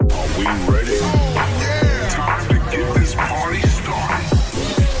Are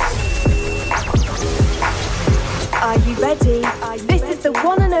you ready? This is the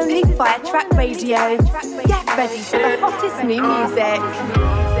one and only Firetraxxx Radio. Get ready for the hottest new music.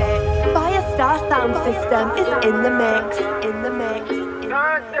 Firestar Soundsystem is in the mix.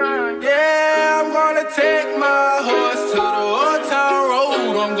 Yeah, I'm gonna take my horse to the old town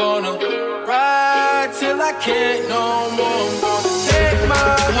road. I'm gonna ride till I can't no more. I'm gonna take my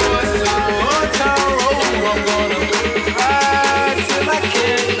horse to the old town road. I'm gonna ride till I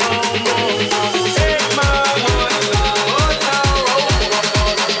can't no more. I'm gonna take my horse to the old town road. I'm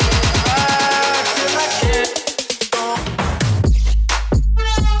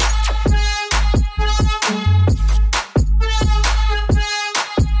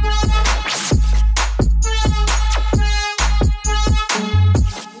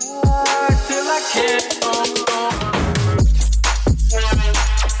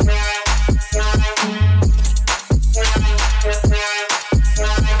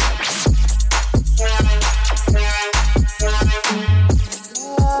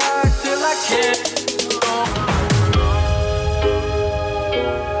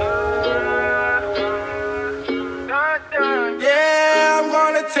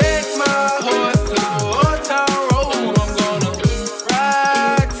gonna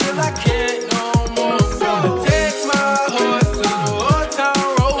ride till I can't no more.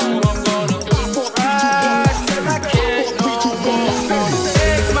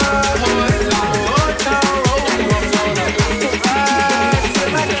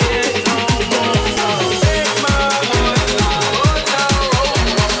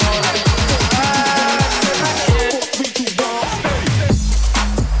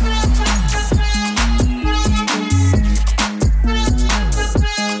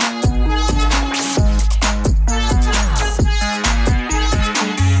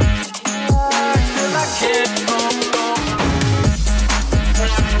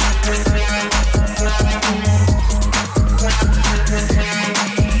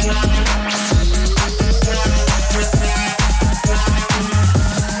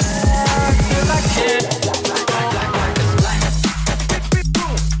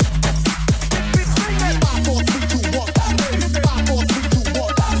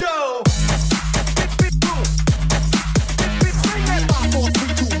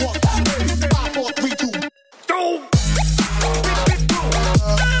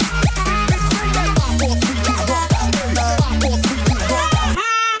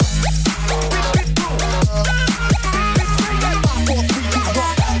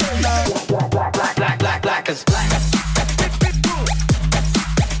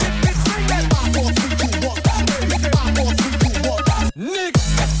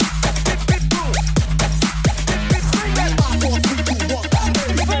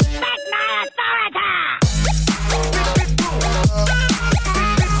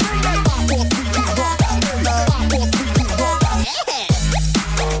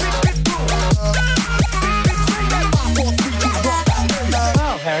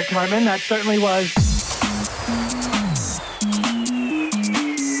 That certainly was.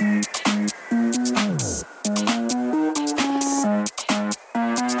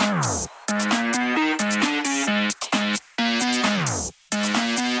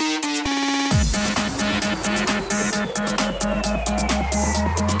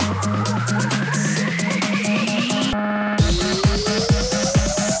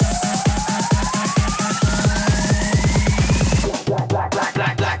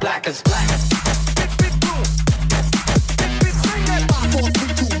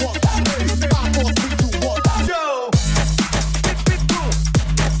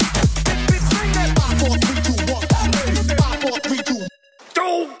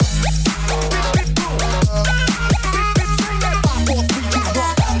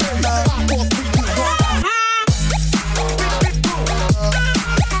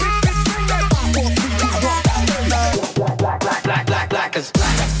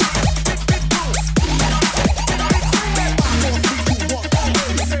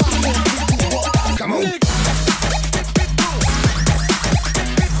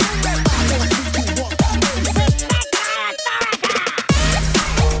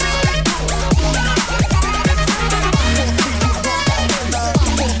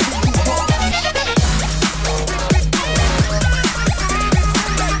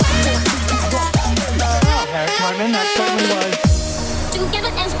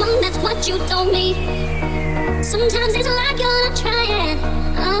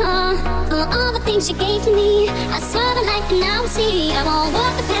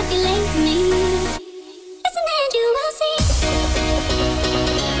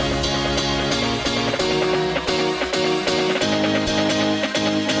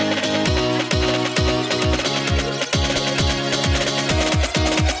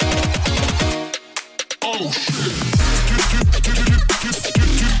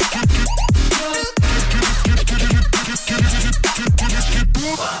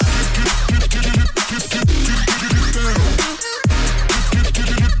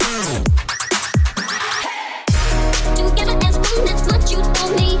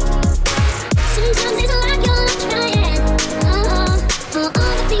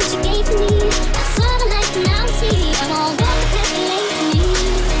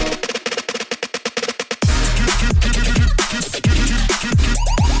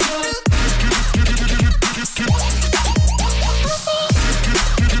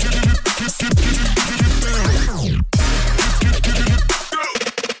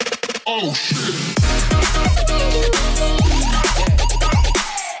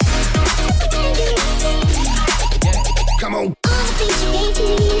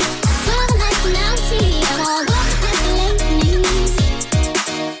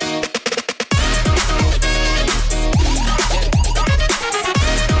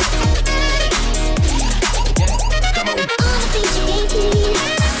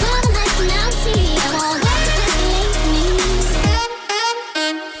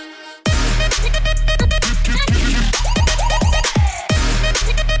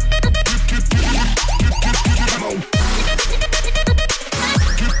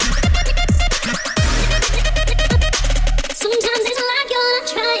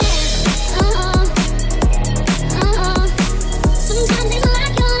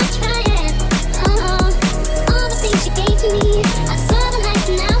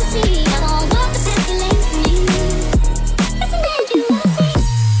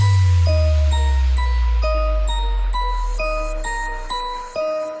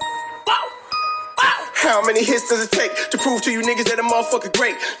 How many hits does it take to prove to you niggas that a motherfucker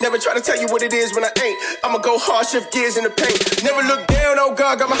great? Never try to tell you what it is when I ain't. I'ma go hard, shift gears in the paint. Never look down, oh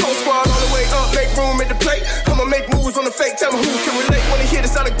God, got my whole squad all the way up. Make room at the plate. I'ma make moves on the fake. Tell me who can relate when they hear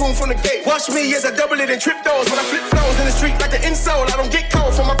the sonic boom from the gate. Watch me as I double it and trip those. When I flip flows in the street like an insole. I don't get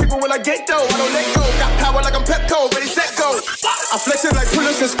cold for my people when I get dough. I don't let go. Got power like I'm Pepco, ready, set, go. I flex it like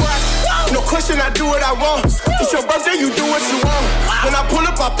pull-ups and squats. No question, I do what I want. It's your birthday, you do what you want. When I pull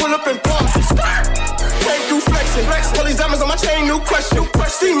up and pump. Came through flexing. All these diamonds on my chain, new question.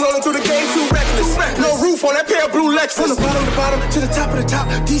 Steam rolling through the game, too reckless. No roof on that pair of blue Lexus. From the bottom to the top of the top.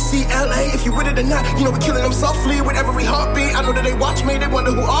 DC, LA, if you with it or not. You know we killing them softly with every heartbeat. I know that they watch me, they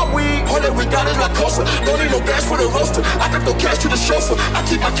wonder who are we. All that we got is La Cosa. Don't need no gas for the roaster. I got no cash to the chauffeur. I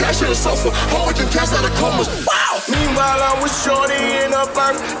keep my cash in the sofa. Hope we can cash out of comas. Wow! Meanwhile, I'm with Shorty in a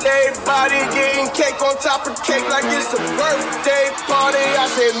birthday party. Getting cake on top of cake like it's a birthday party. I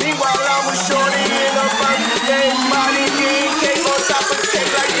said, meanwhile, I'm with Shorty in a birthday party. Getting cake on top of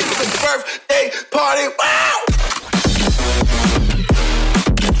cake like it's a birthday party. Wow!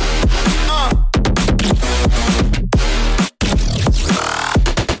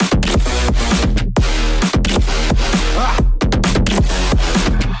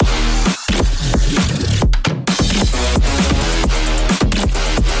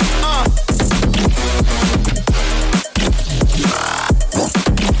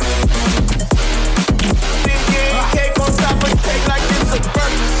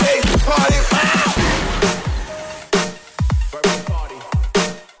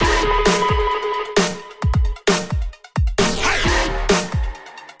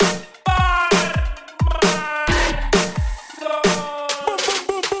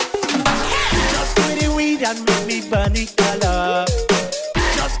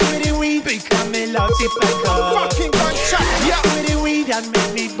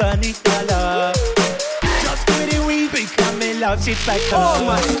 Sit back up. Oh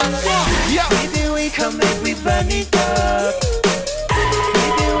my God. Yeah. Maybe we come make we burn it up.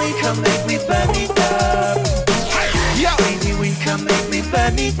 Maybe we come make we burn it up. Yeah. Maybe we come make we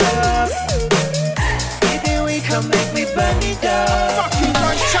burn it up. Maybe we come make we burn it up. Fucking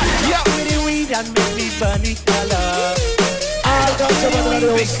gunshot. Yeah. Maybe we done make me burn it all up. I got some of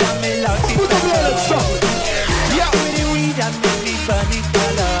those. Put the blood up strong. Yeah. Maybe we done make me burn it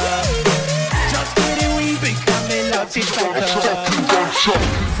all up. Just maybe we become a lot. Sit back up.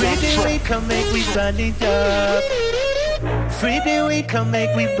 Friday we come make we burn it up. Friday we come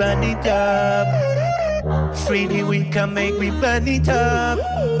make we burn it up. Friday we come make we burn it up.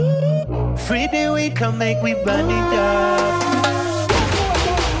 Friday we come make we burn it up.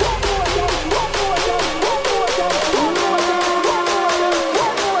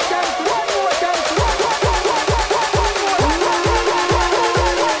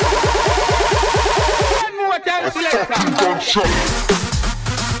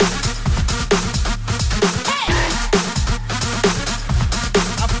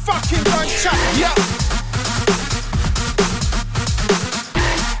 A fucking gunshot, yeah.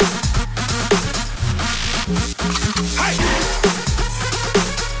 Hey.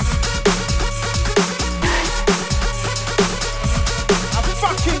 A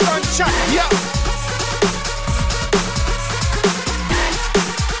fucking gunshot, yeah.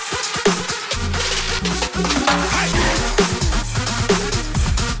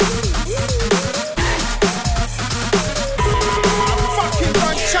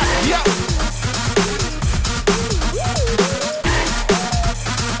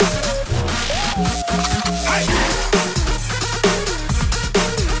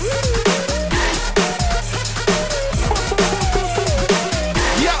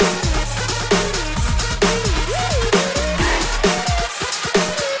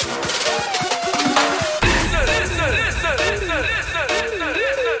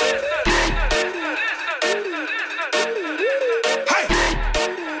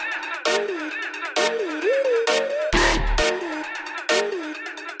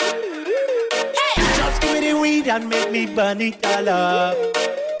 And make me burn it all up.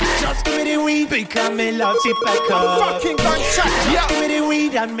 Just give me the weed, become me love, sit back up. Fucking gunshot, yeah. Just give me the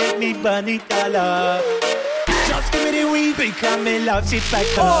weed and make me burn it all up. Just give me the weed, become me love, sit back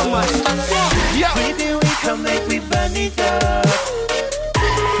up. Oh my God, yeah. With the weed, come make me burn it up.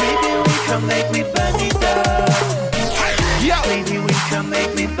 With the weed, come make me burn it up. Yeah. With the weed, come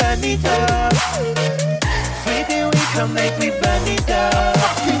make me burn it up. With the weed, come make me burn it up.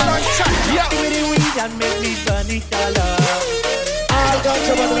 Fucking gunshot, yeah. Give me the weed and make me burn it all up. I got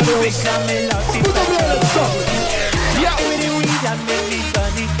some of those. Put the blood up strong. Yeah. Give me the weed and make me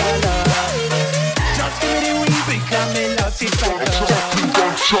burn it all up. Just give me the weed, become me love, sit back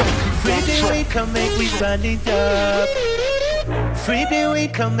up. Free the weed, come make we burn it up. Free the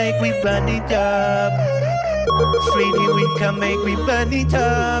weed, come make we burn it up. Free the weed, come make we burn it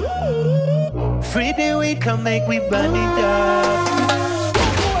up. Free the weed, come make we burn it up.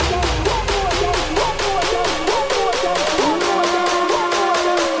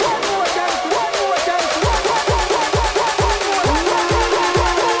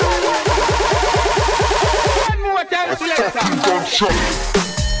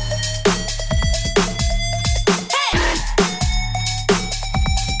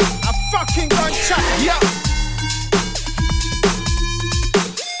 A fucking gunshot, yeah.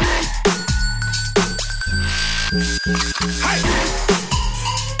 Hey.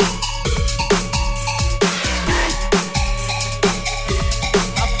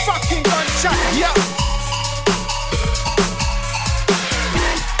 A fucking gunshot, yeah.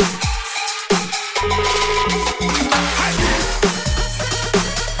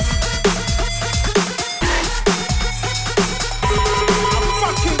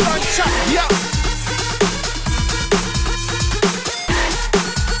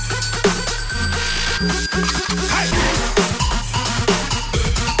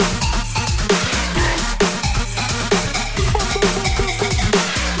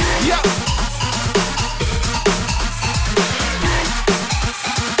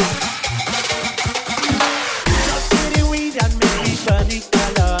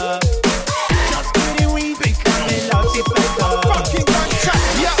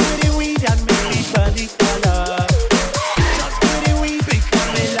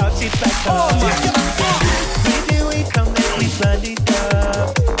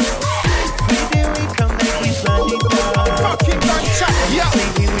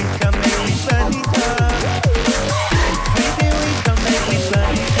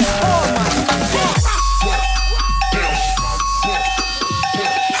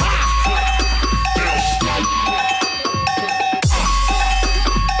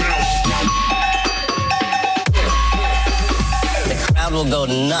 Will go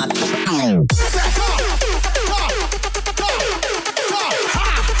nuts.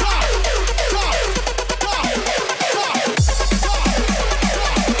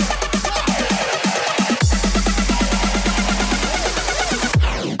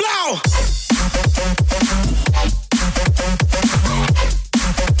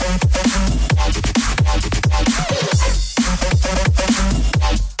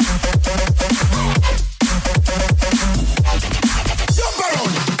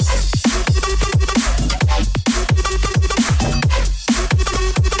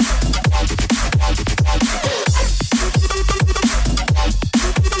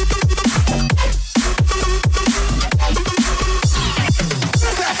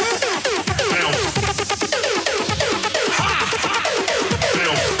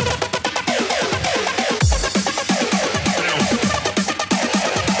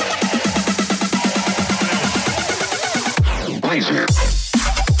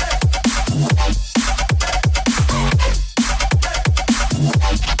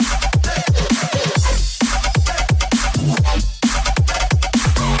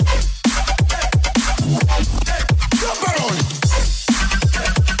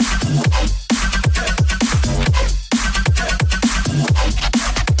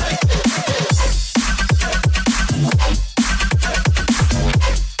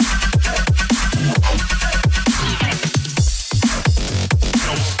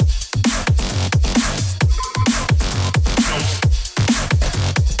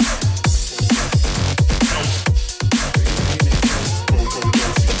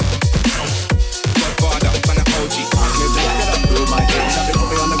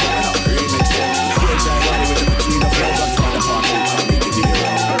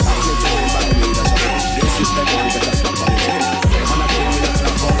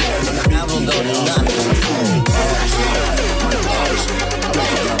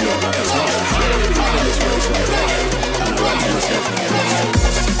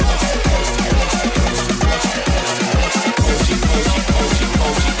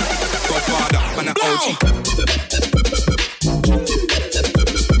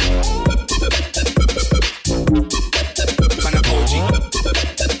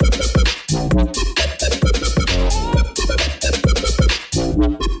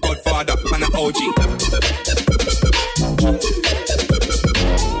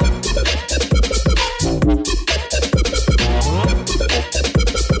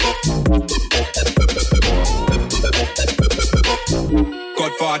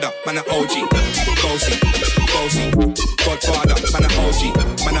 Godfather, man a OG, bossy, bossy. Godfather, man a OG,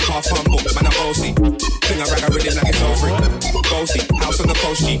 man a half humble, man a bossy. Thing I rag a rhythm like it's all free. Bossy, house on the coast.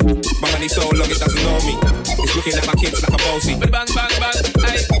 coast G. My money so long it doesn't know me. It's looking at my kids like a bossy. Bang, bang, bang,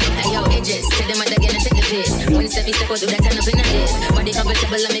 aye. Hey yo, edges, tell them what again and take the piss. When Steffi step out, do that turn up in a dish. Body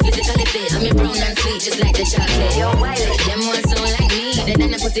comfortable, I'm physically fit. I'm brown and sweet, just like the chocolate. Yo, Wiley, them ones sound like me. They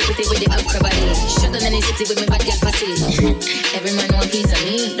done a pussy with the upper body. Shut down any city with me bad girl pussy. Every man want piece of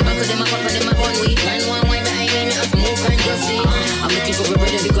me. The back of them a pop and them a bun weed. Man want wine behind me, me have to move and just see. I'm looking for a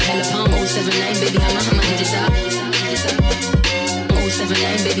brother, we go hella pound. 079, baby, I'm a hammer, did you stop?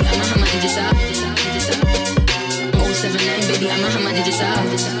 079, baby, I'm a hammer, did you stop? 079, baby, I'm a hammer, did you stop?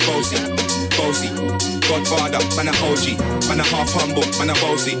 Bossy, bossy, Godfather, man a OG, man a half humble, man a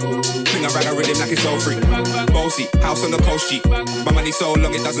bossy. Fling a rag a rhythm like it's all free. Bossy, house on the coast G. My money so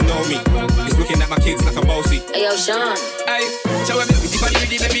long it doesn't know me. It's looking at my kids like a bossy. Hey yo, Sean. Hey, so when me put it on the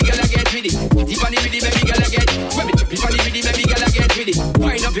rhythm, baby girl I get with it. Put it on the rhythm, baby girl I get. When me chop it on the rhythm, baby girl I get with it.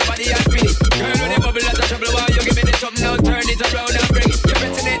 Wind up your body and spin it. Girl when you bubble out of trouble, while you give me the something now, turn it around and bring it. You're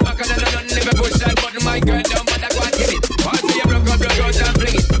pressing it back and none, never push that button, my girl down, but I go and give it. Once you broke out and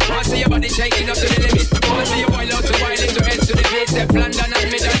fling it. Once your body shaking up to the limit. Once you wild out to wild into S to the base, step London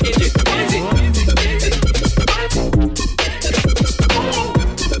and mid and Egypt. Easy.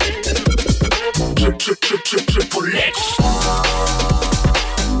 Triple X.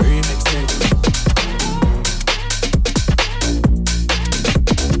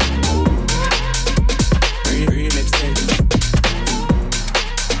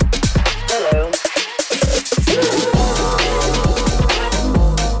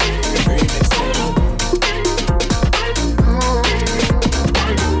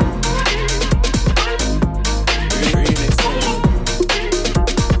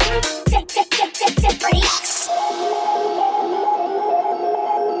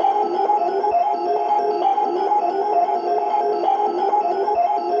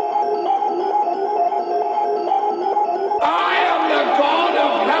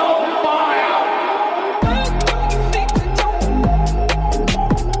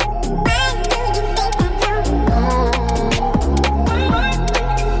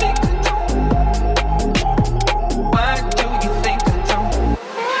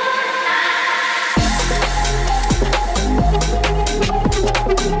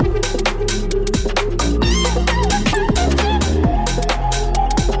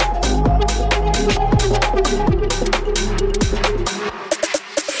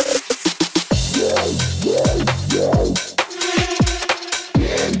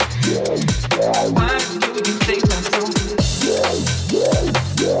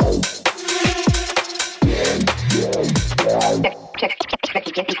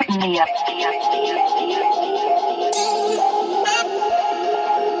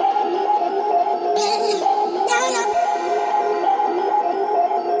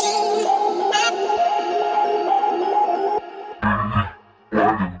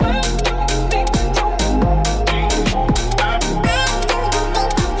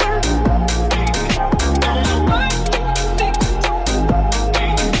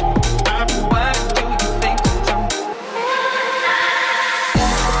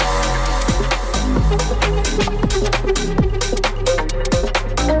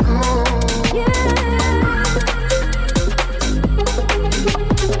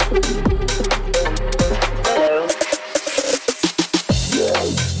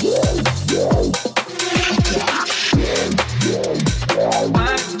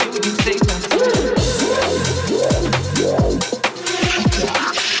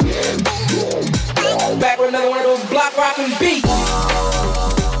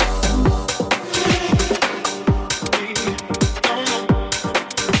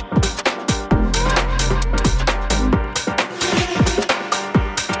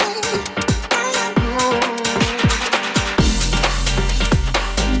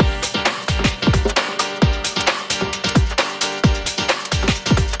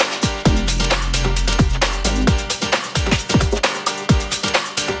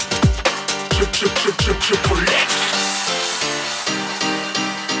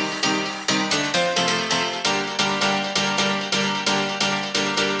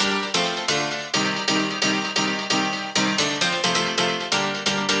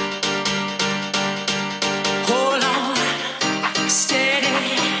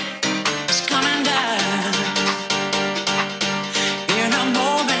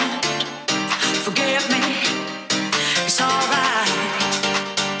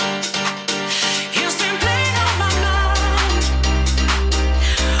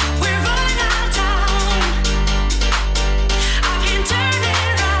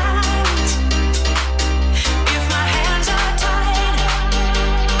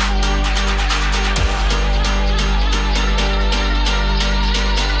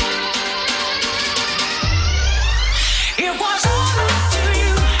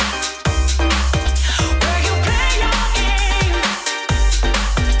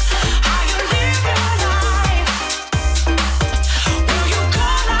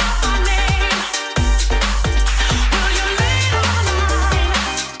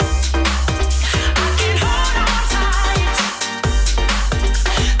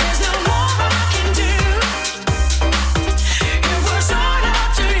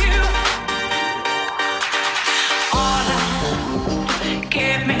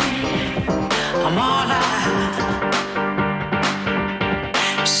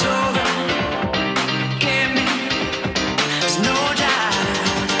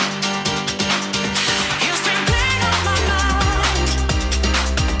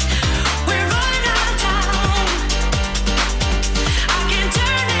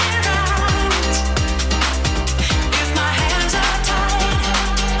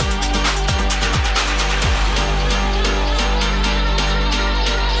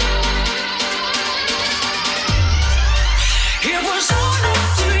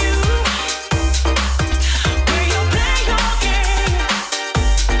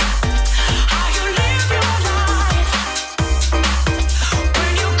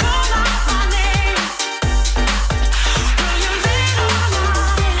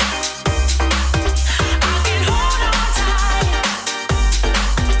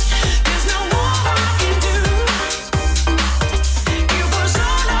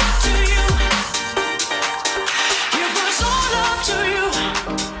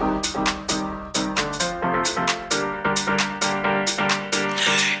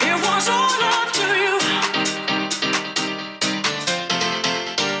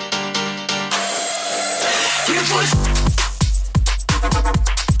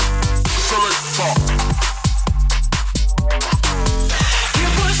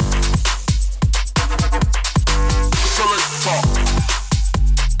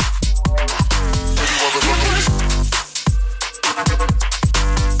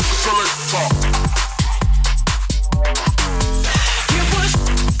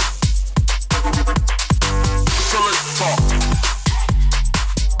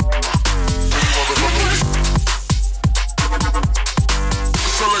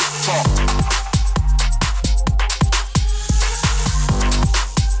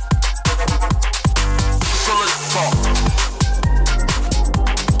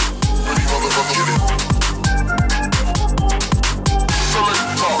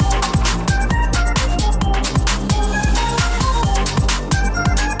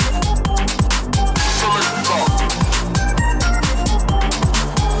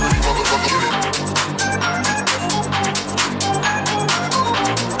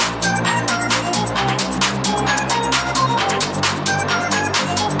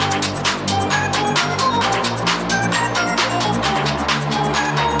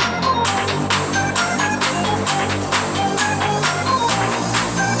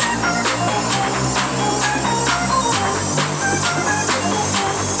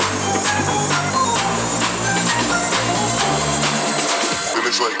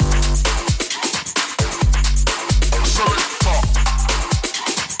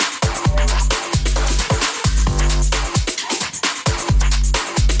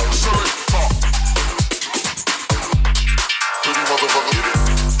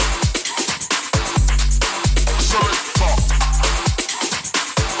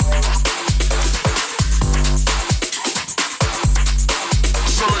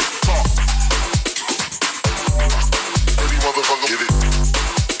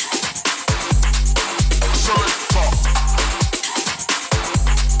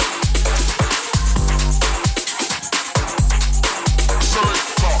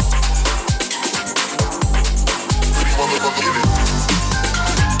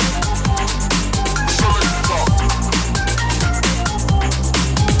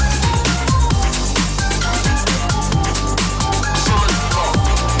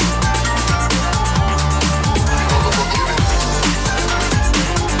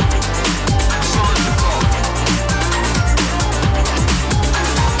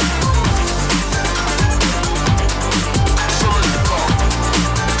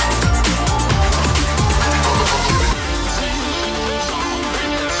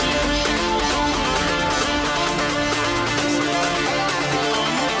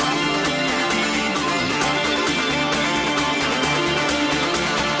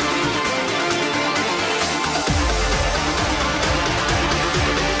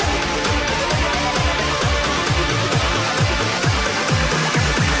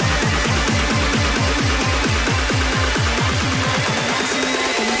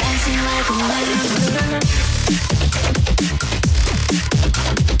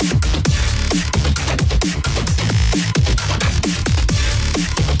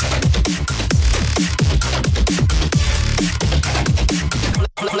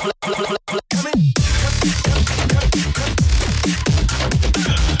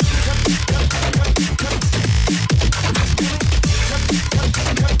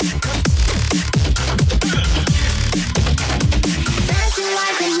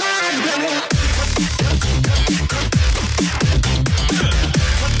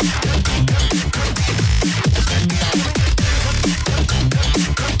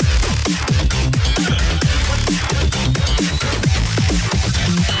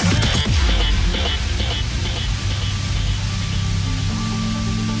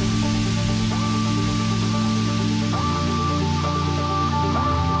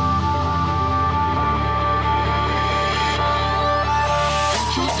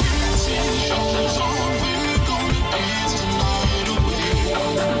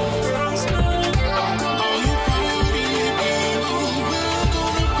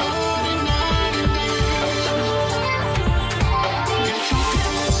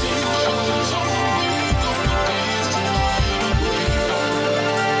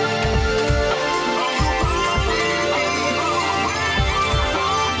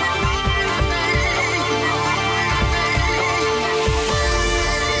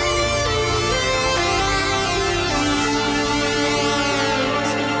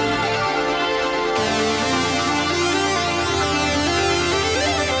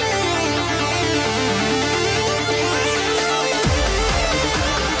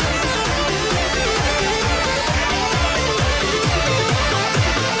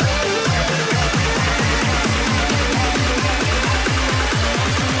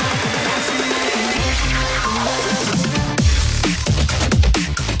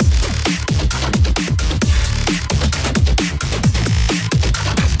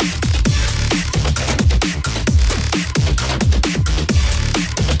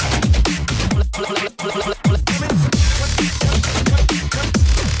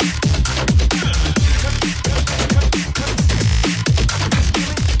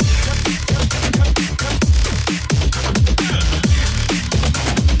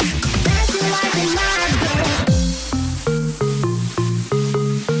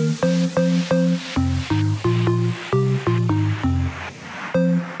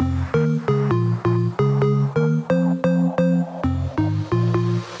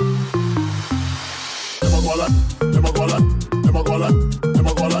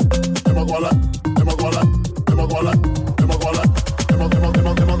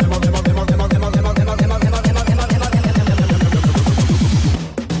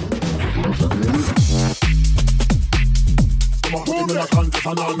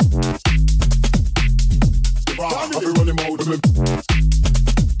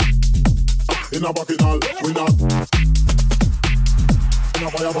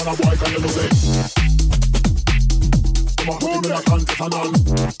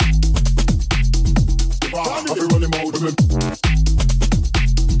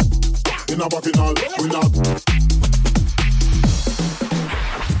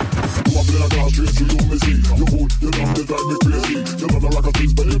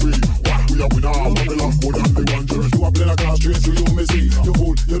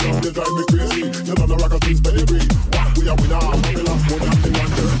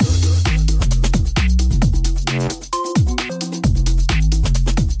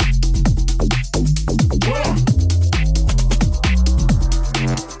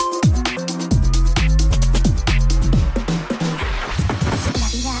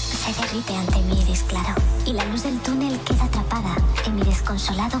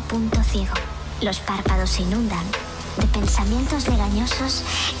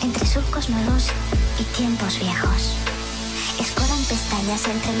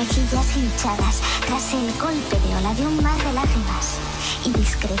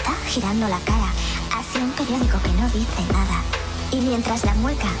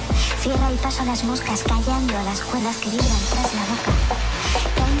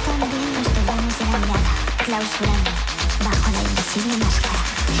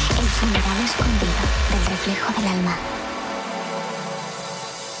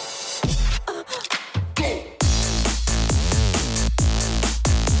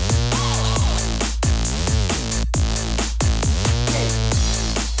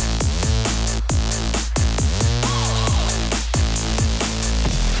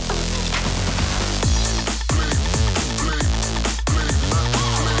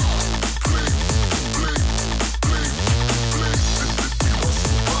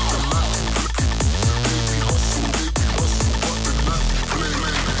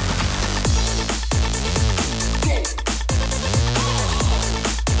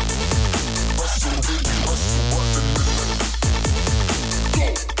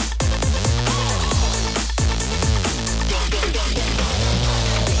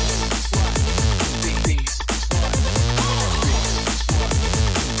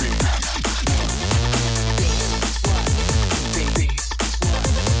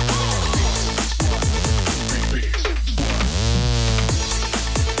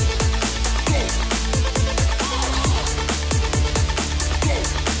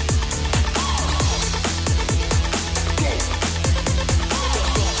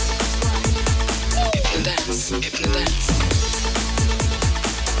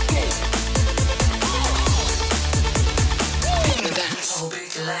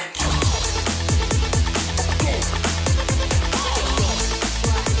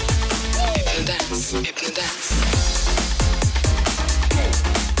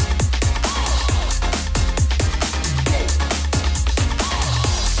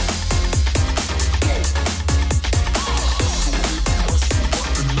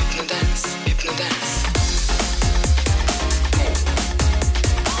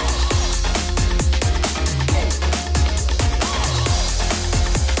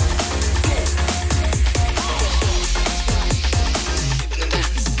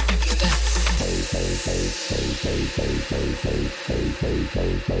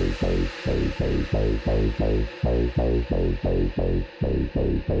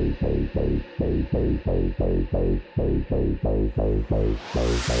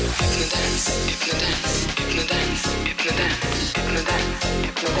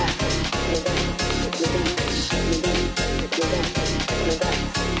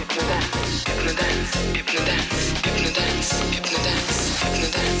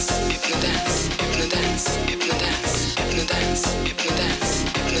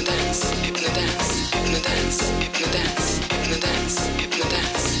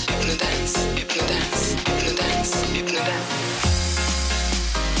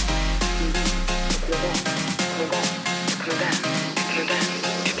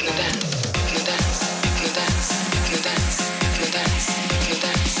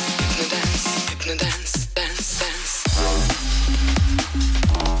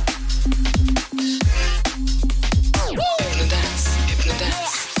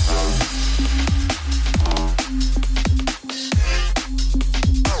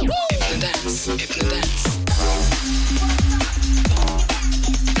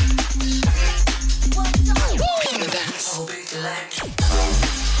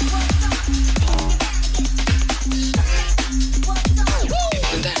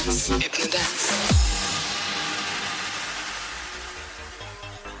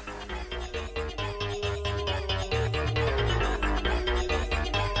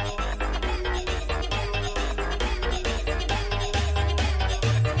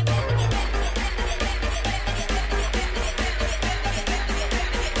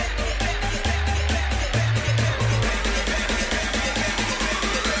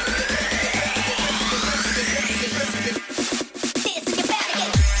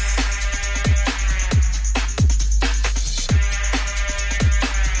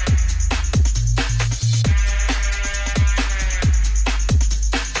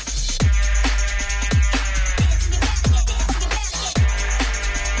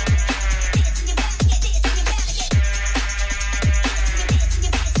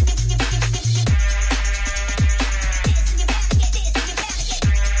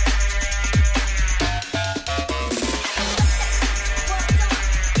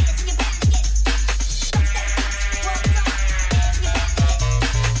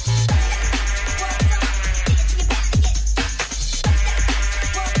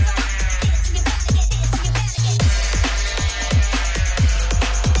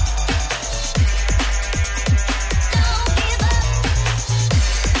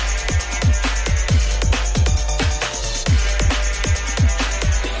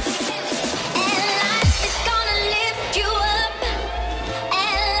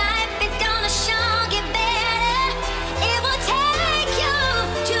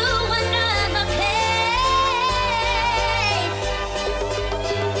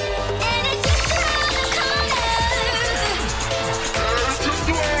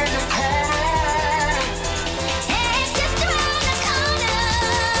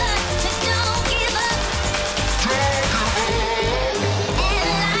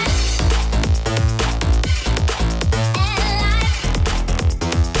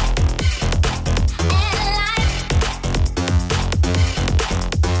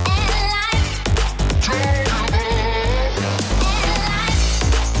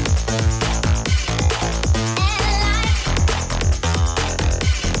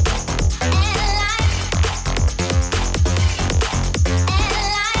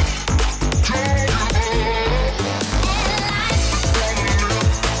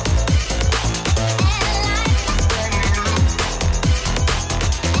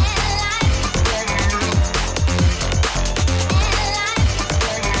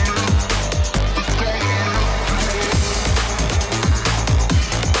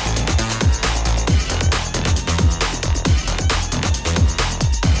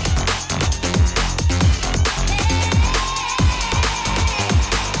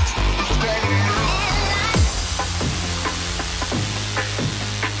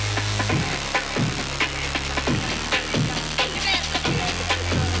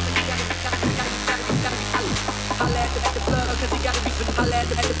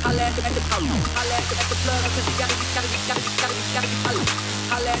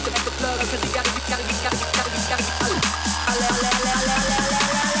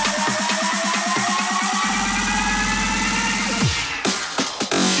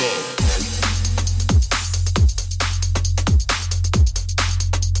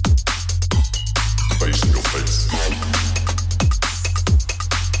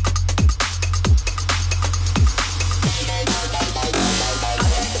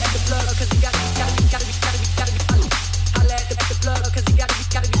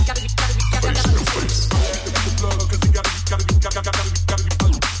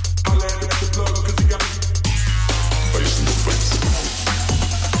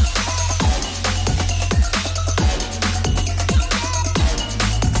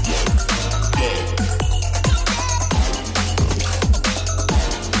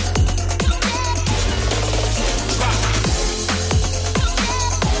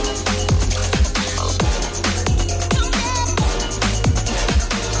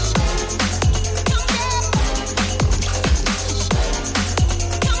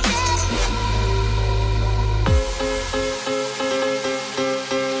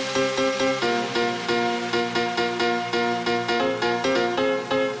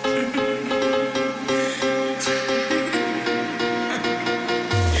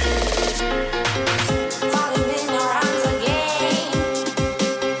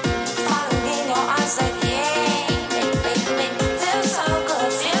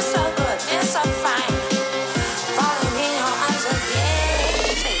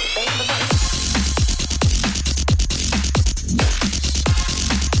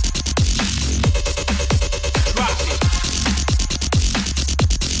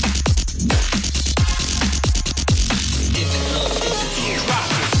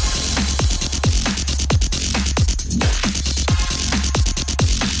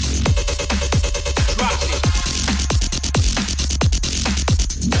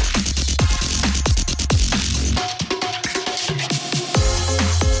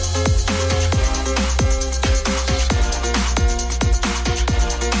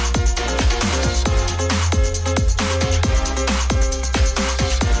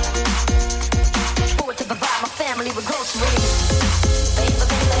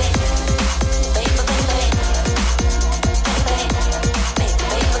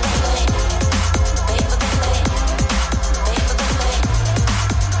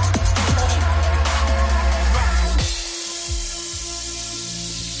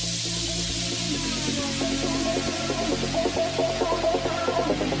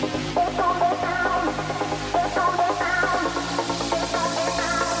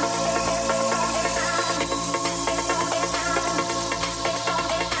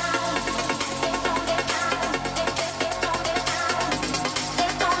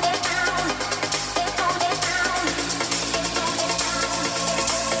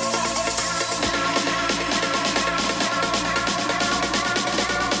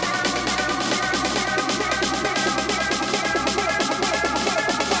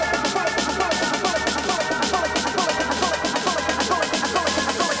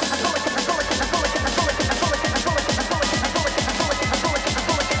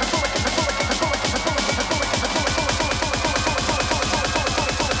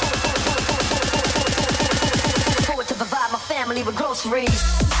 century.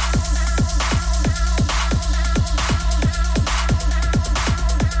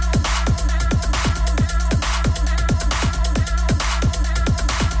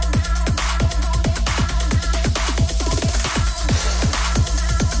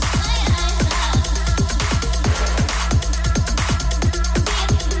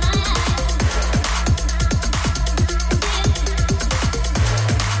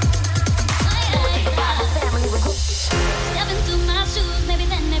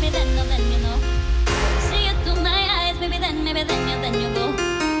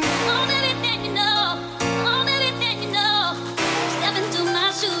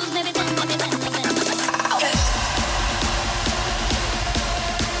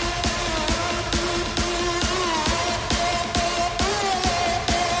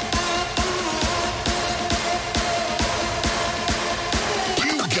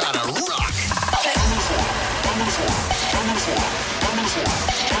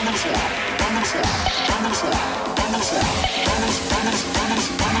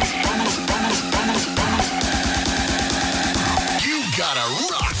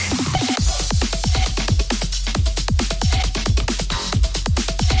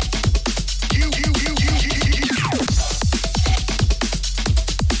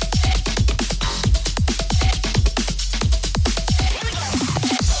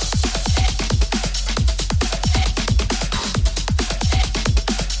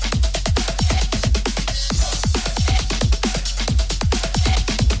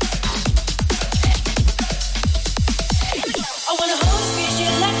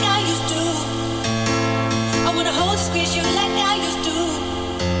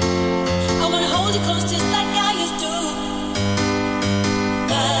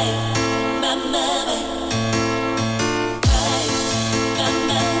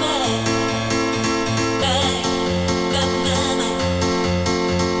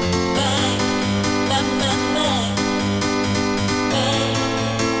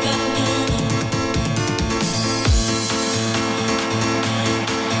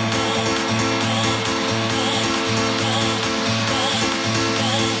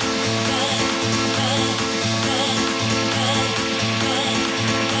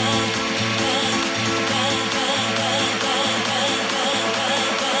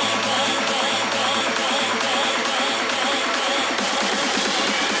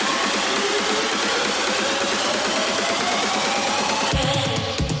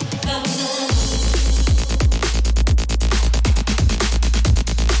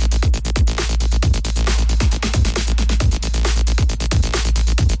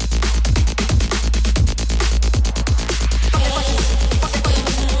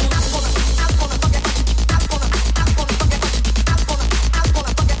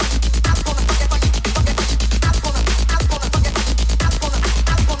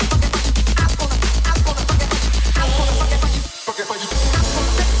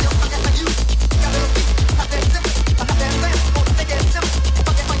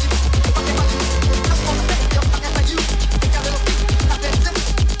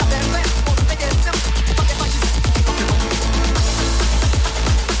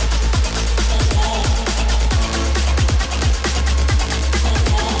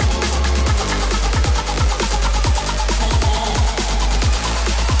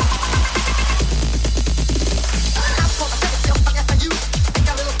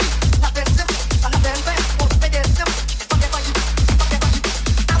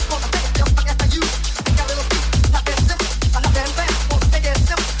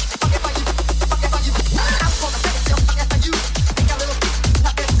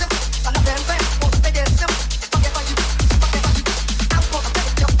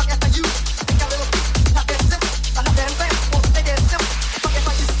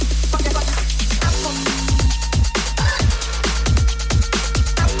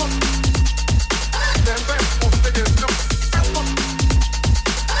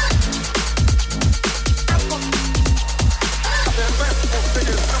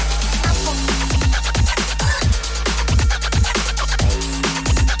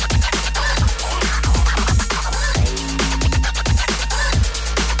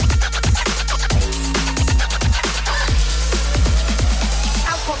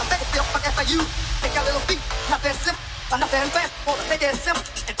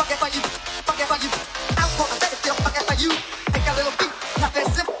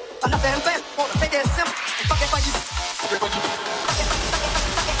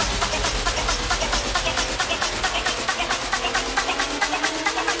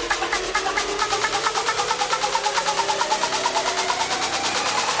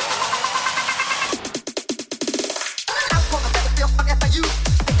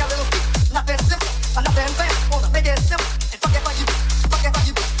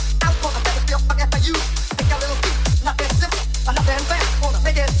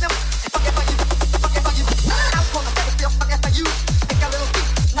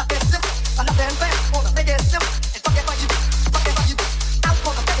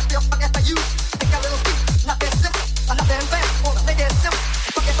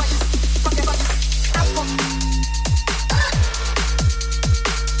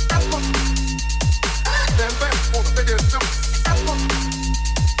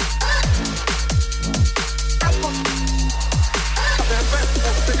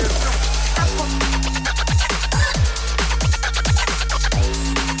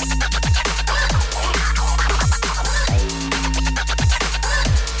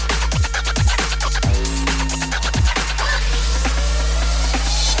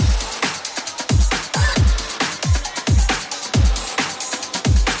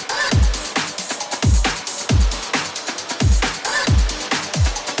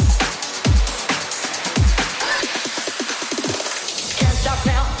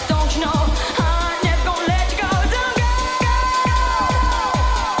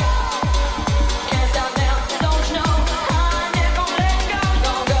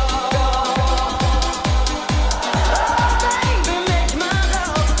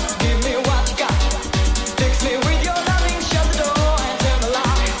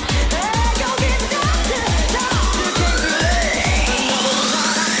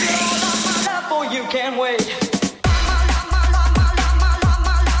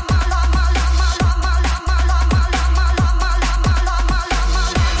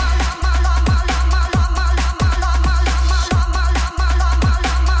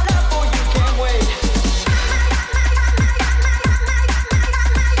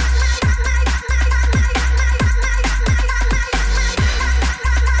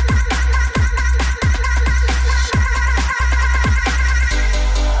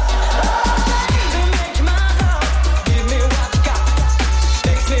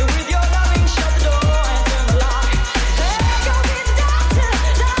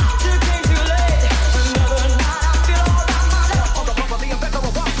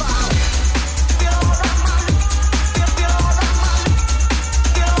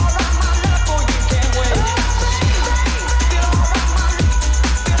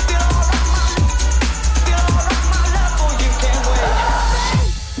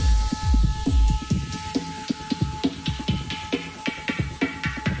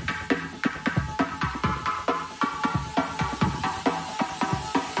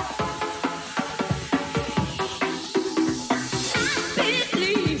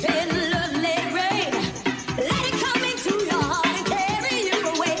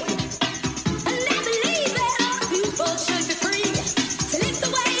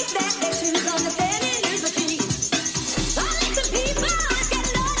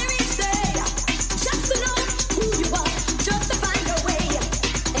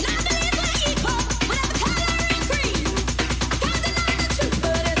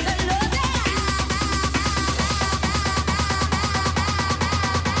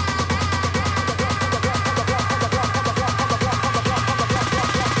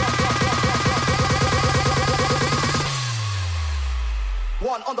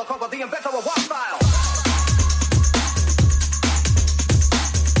 the inventor of what style?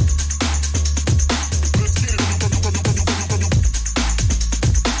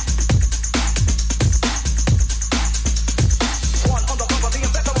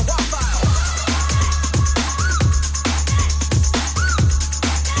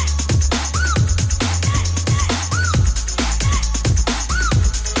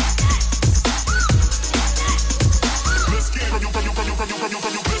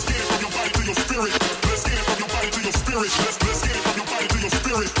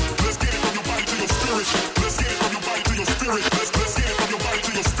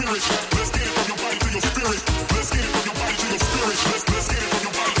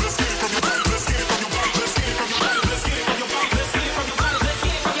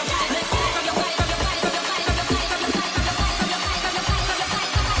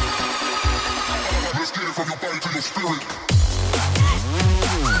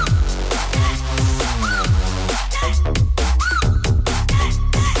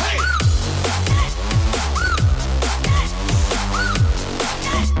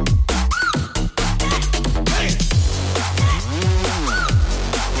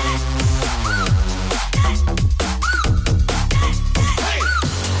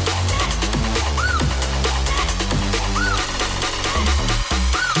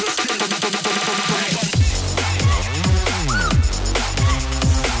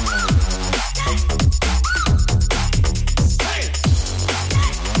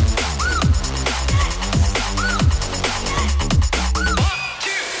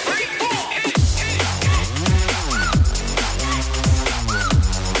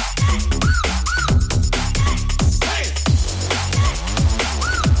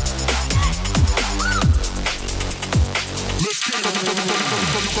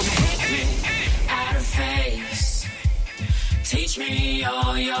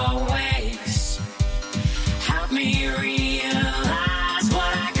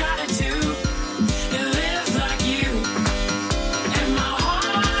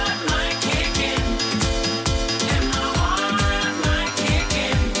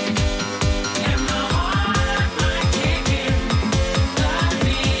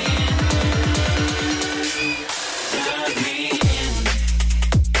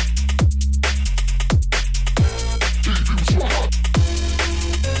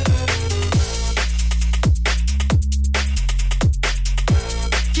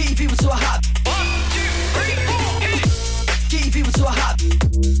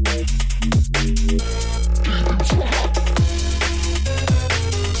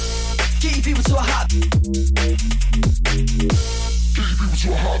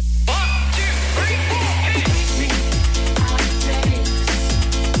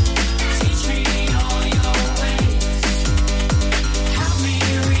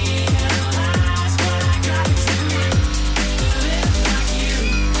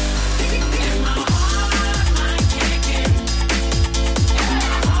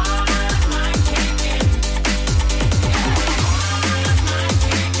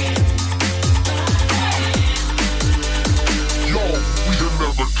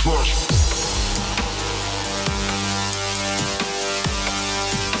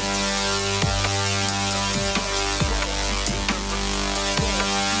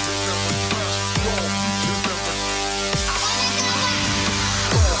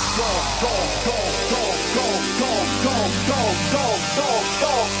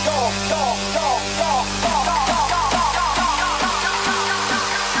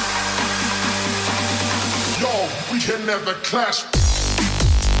 Never clash.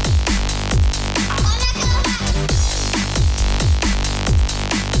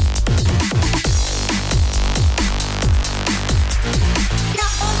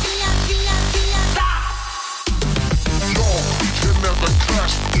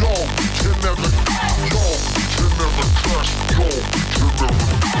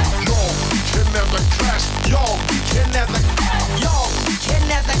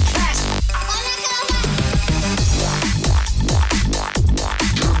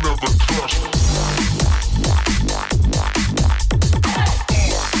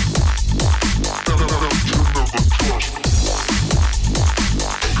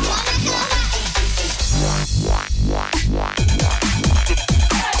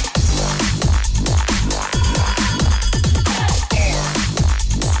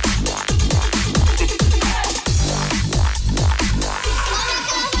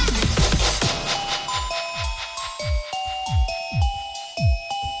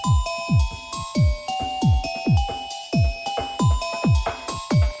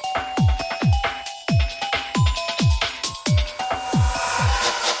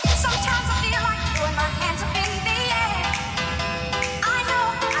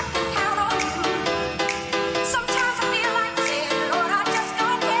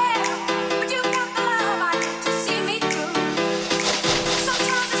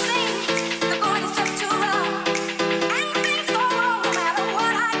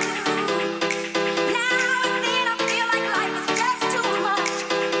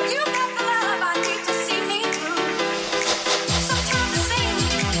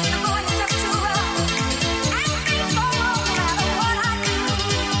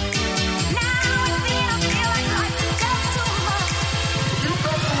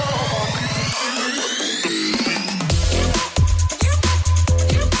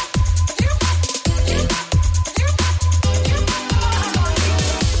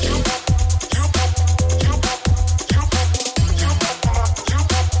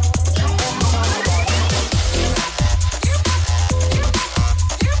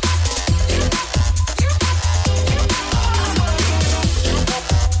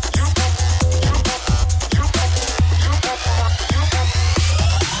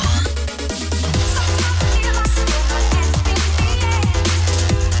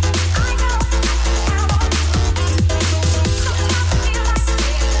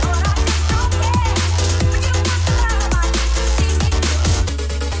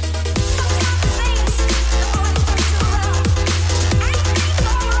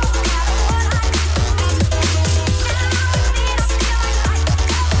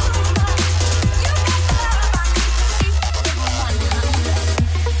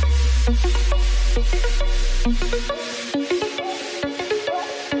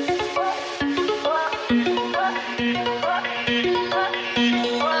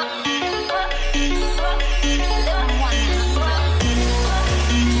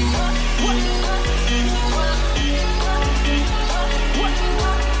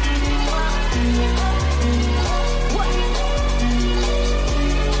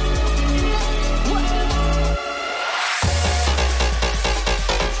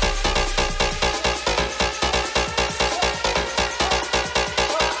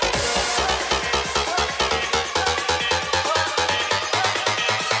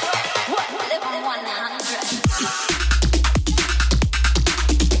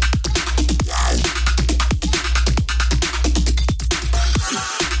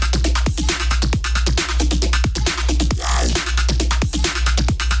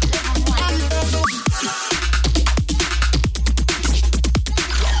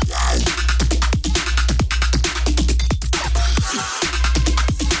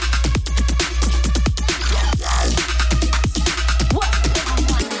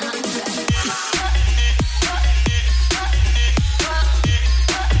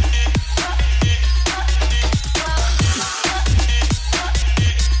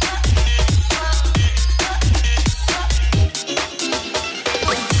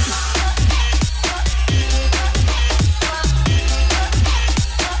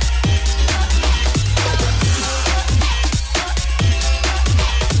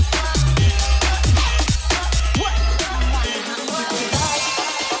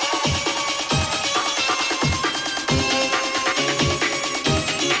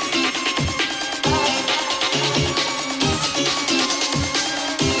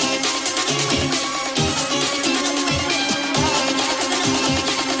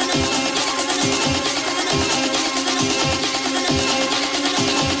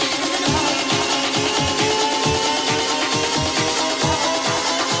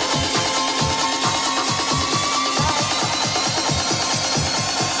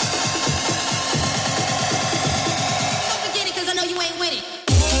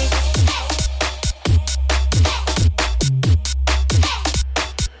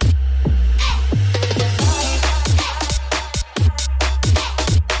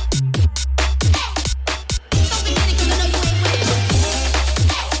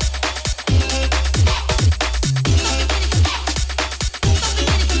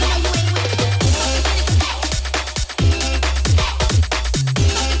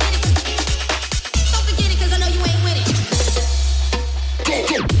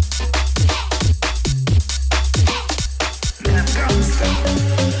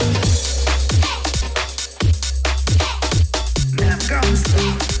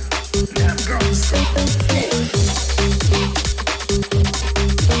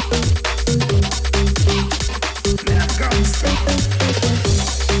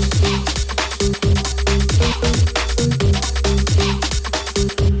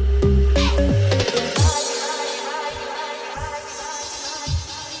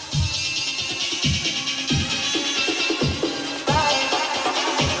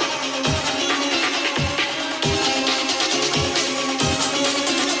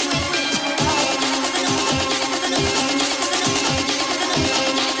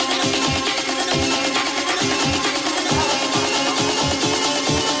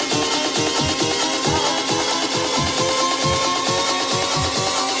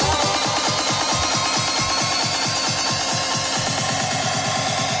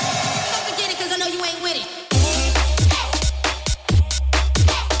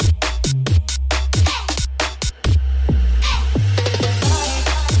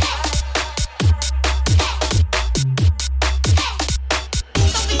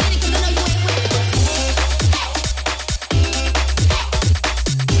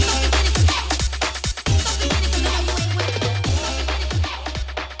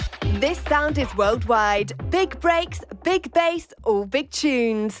 Sound is worldwide. Big breaks, big bass, all big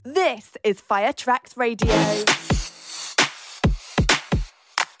tunes. This is Firetraxxx Radio.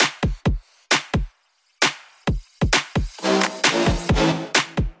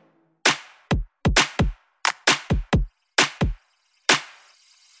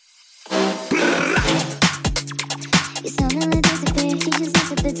 You suddenly disappear, you just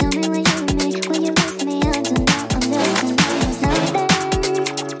disappear. Tell me when you're with me, when you're with me, I do not understand. There's nothing.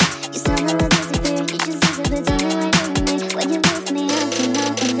 You suddenly disappear, you just disappear. Tell me when you're with me, when you're with me, I do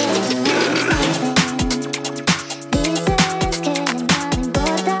not understand. There's nothing. Dices que nada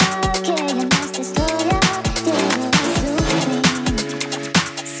importa, que en esta historia llevo su fin.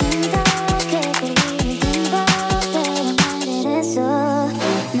 Siento que perdí el tiempo, pero no regreso,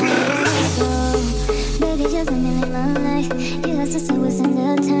 no regreso. Baby, just a minute. You have to stay within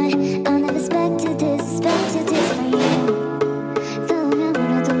the time. I never expected this from you. Todo mi amor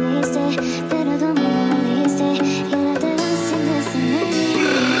lo tuviste, pero tú a mí no me diste. Y ahora te vas sin decirme nada.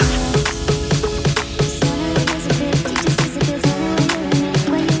 Suddenly disappear, you just disappear. Tell me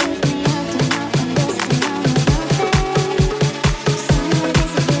when you're with me, I do not understand. Suddenly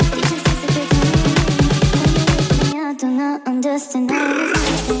disappear,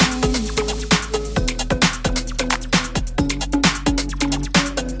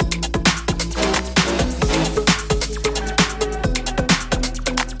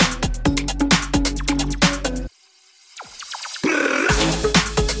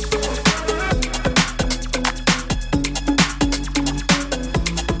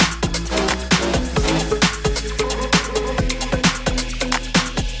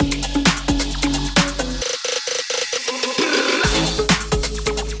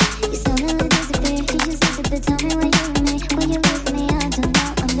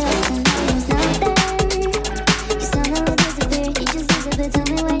 you just disappear.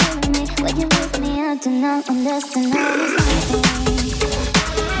 Tell me when you're with me, I do not understand.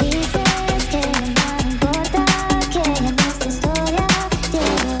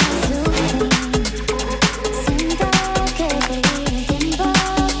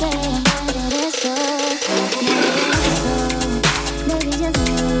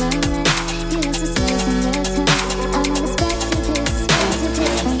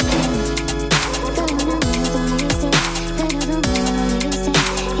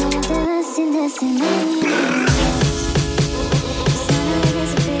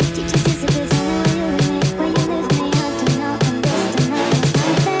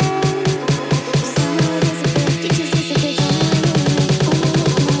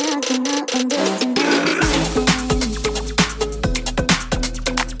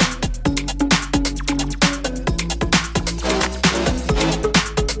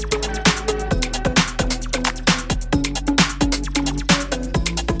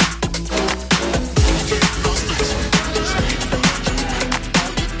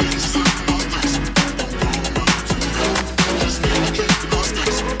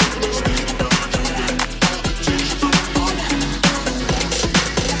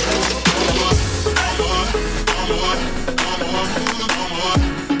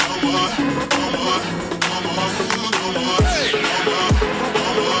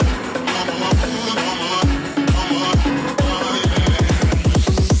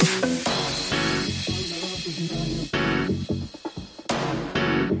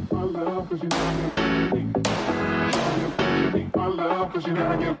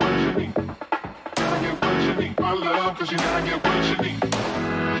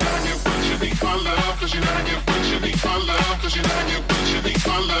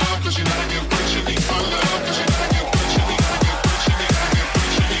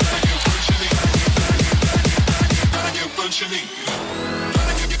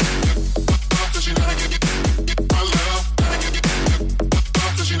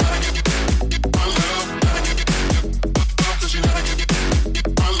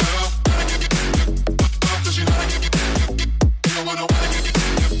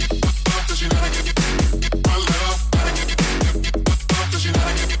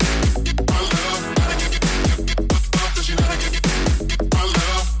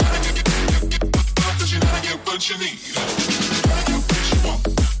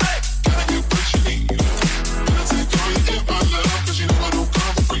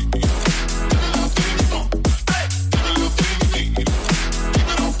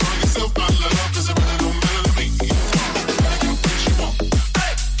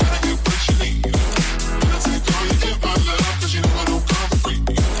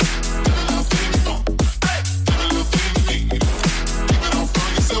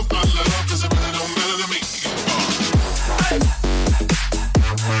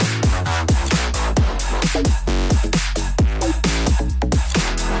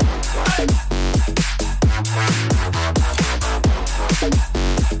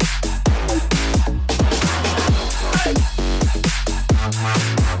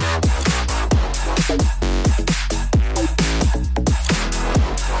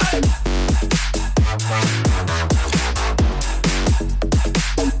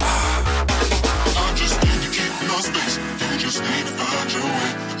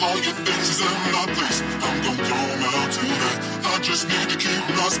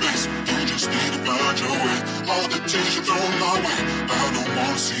 keep no space. You just need to find your way. All the tears you throw my way, I don't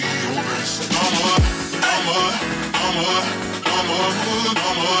wanna see your face.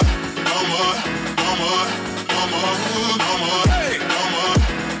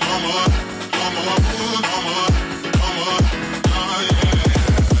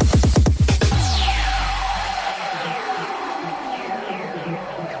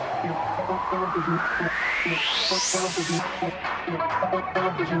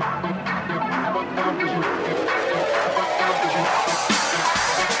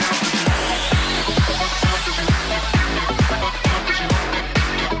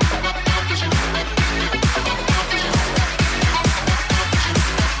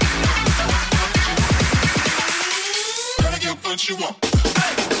 What you want?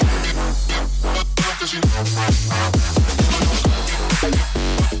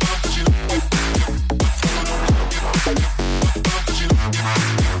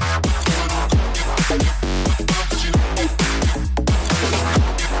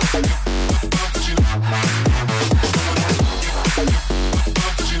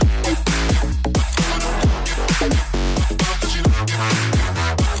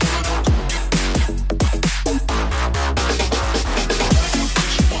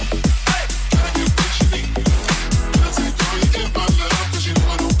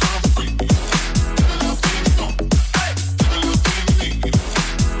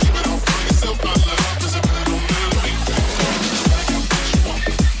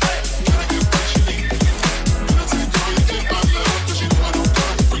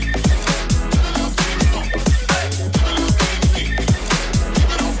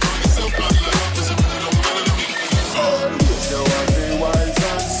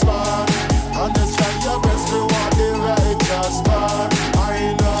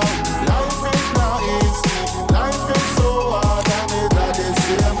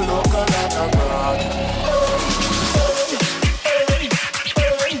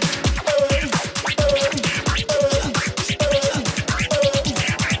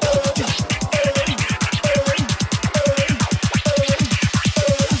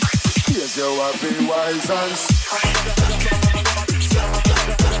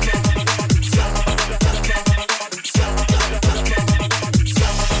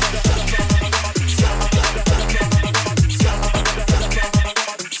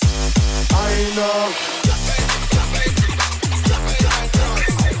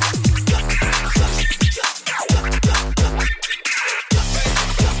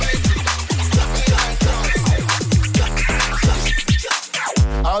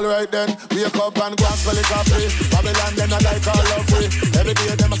 Alright then, wake up and go and spell it coffee. Babylon them not like all love we. Every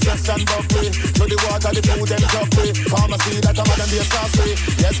day them a stress and bubbly. To the water, the food them chop we. Pharmacy that a man and be a saucy.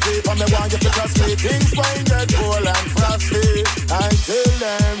 Yes, people me want you to trust me. Things might get cold and frosty. I tell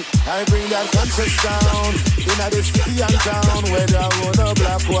them, I bring that country sound. In a the city and town, whether I wanna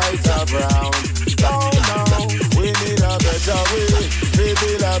black, white or brown. Oh no, we need a better way. We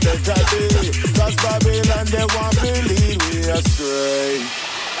build a better day. Cause Babylon they want to lead we astray.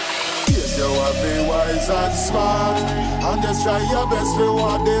 Yes, you want to be wise and smart, and just try your best to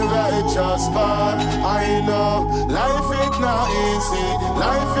walk the righteous path. I know life is not easy,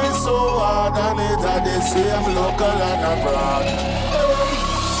 life is so hard, and it are the same local and abroad.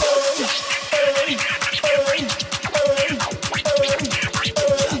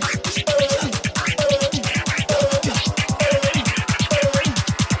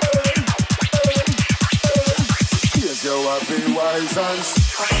 Yes, you want to be wise and smart.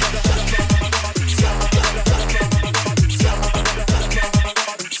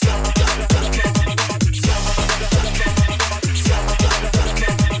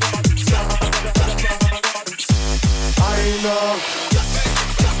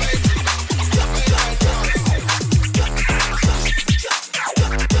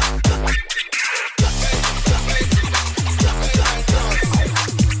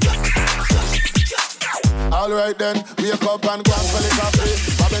 Alright then, wake up and go and spell it coffee.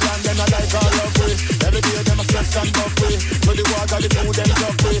 Babylon them not like all love we. Every day them a stress and bubbly. To the water, the food them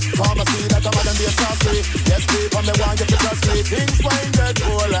chop we. Pharmacy that a man and be a saucy. Yes, people me want you to trust me. Things might get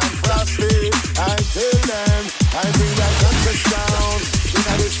cold and frosty. I tell them, I bring that country down. In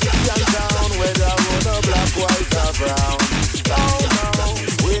a the city and town, whether I wanna black, white or brown. Oh no,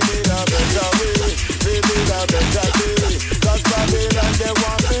 we need a better way. We need a better day. Cause Babylon they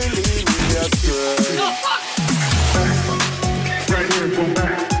want to leave me astray. Right here, go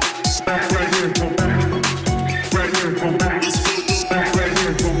back. Back right here, go back. Right here, go back. Back right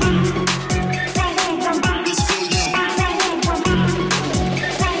here, go back.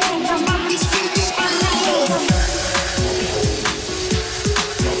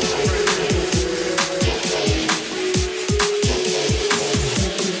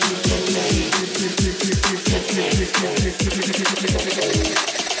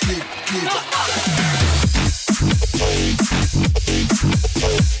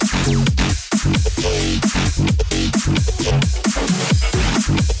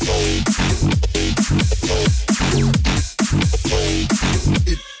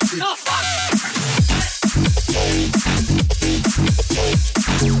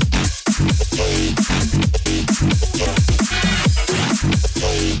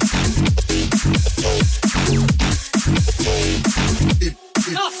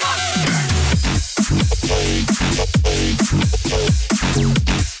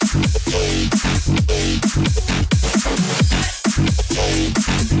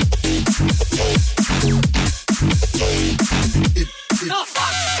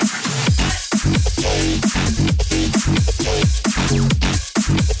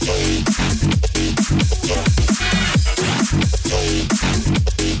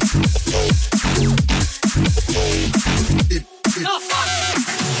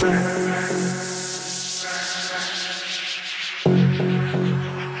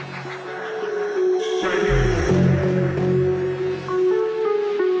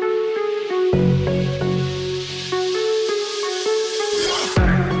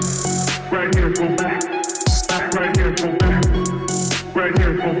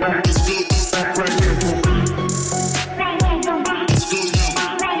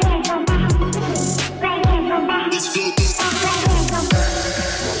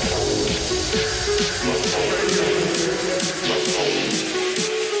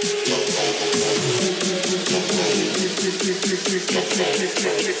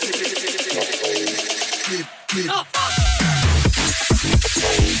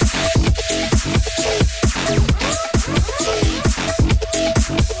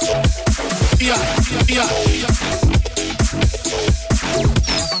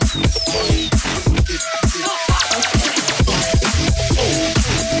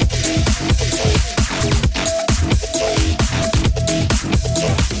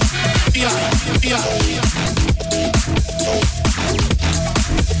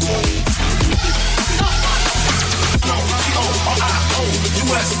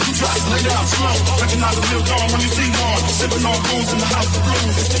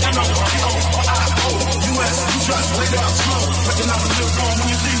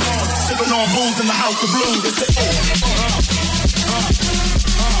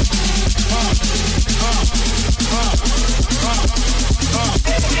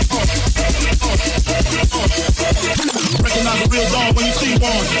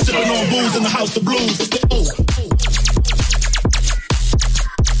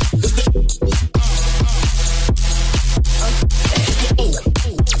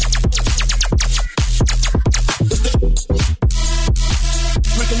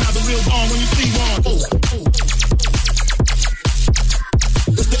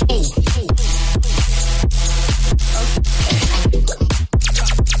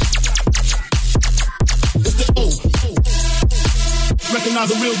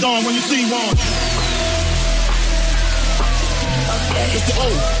 Recognize a real dawn when you see one. It's the O.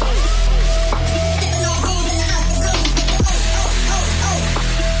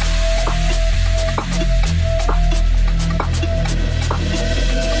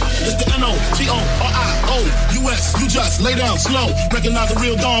 N-O-T-O-R-I-O-U-S, you just lay down slow. Recognize a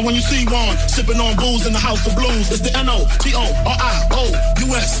real dawn when you see one. Sipping on booze in the house of blues. It's the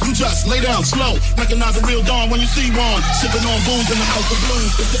N-O-T-O-R-I-O-U-S, you just lay down slow. Recognize a real dawn when you see one. Sipping on booze in the house of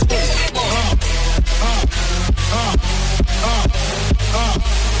blues. It's the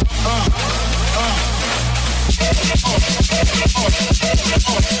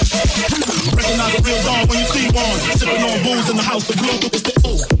Recognize a real dawn when you see one. Sipping on booze in the house of blues. It's the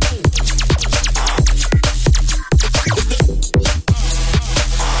O.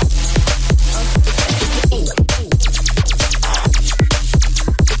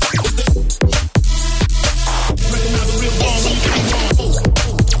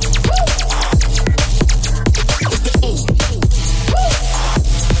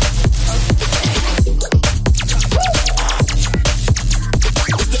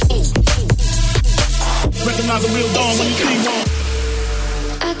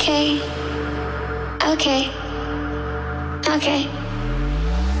 Okay.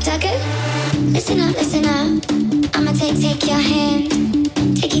 Is that good? Listen up. I'ma take your hand.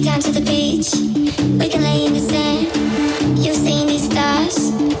 Take you down to the beach. We can lay in the sand. You've seen these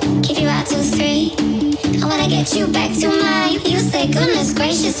stars. Keep you out till 3. I wanna get you back to mine. You say, goodness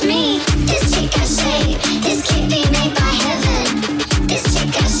gracious me. This chick got shape. This kid be made by heaven. This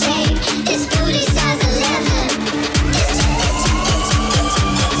chick got shape. This booty size 11.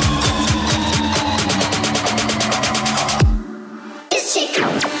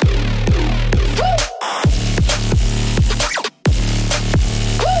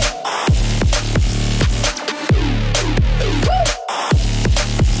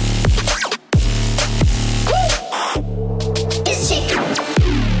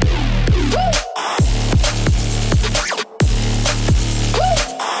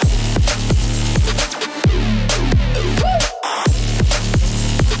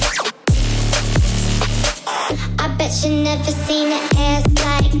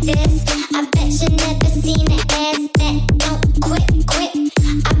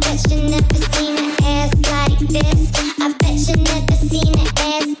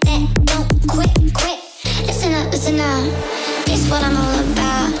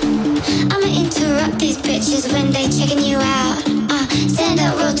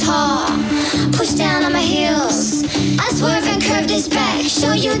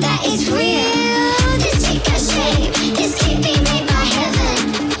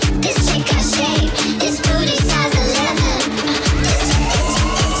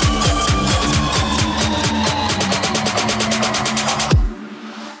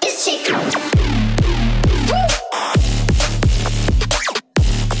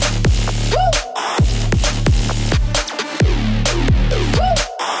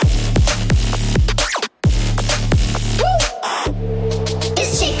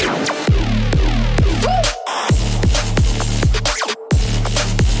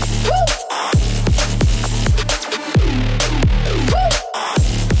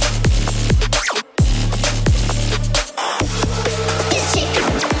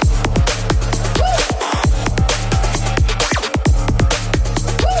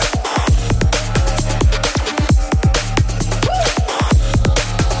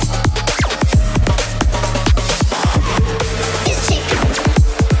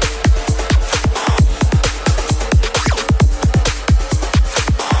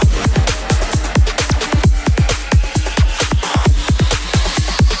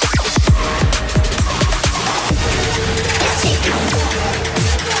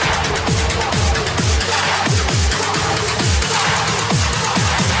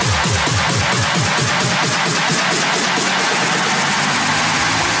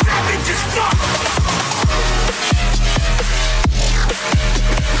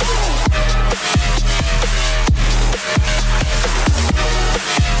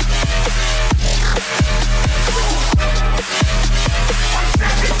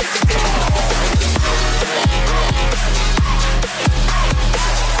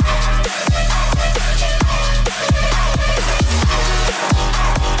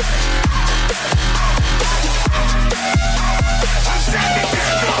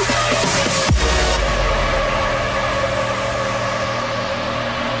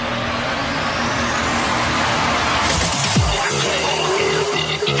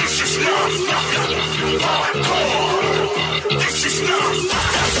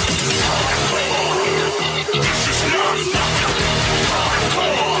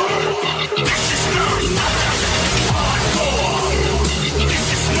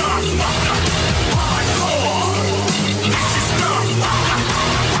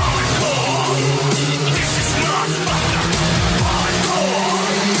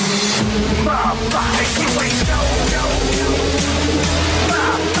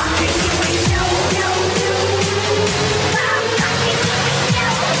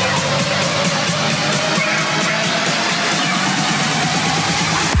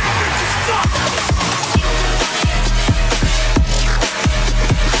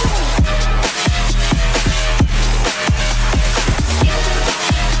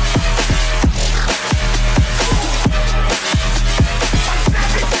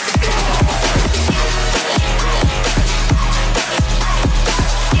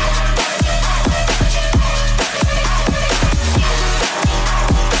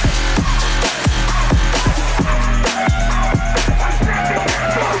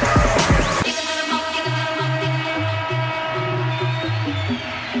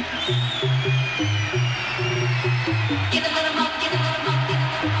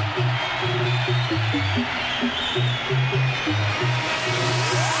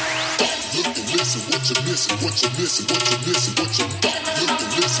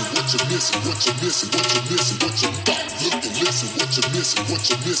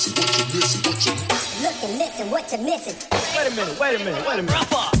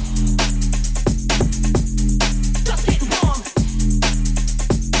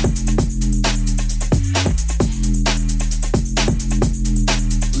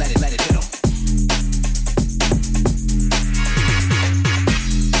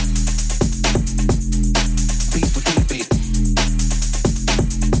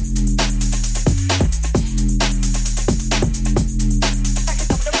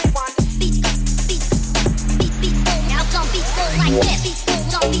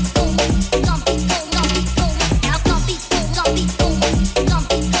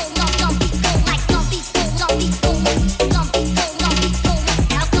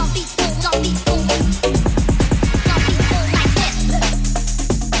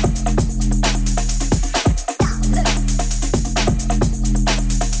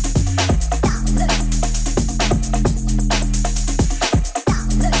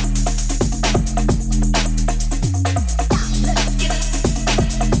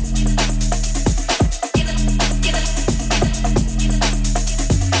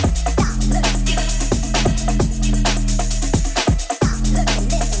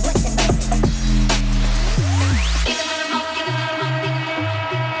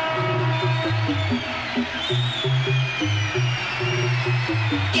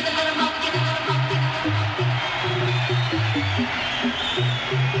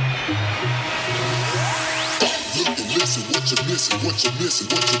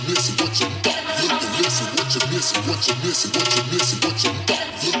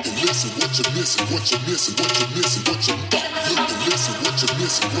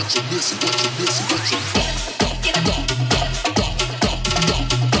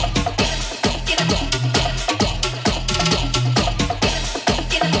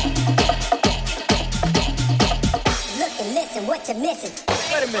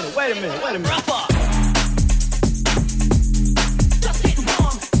 Wait a minute.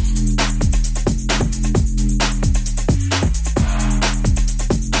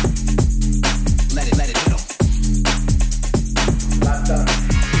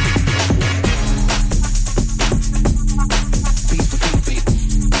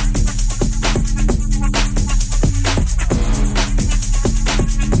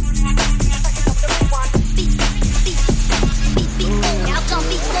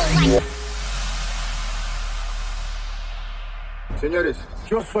 Señores,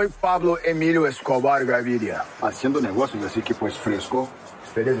 yo soy Pablo Emilio Escobar Gaviria, haciendo negocios, así que pues fresco,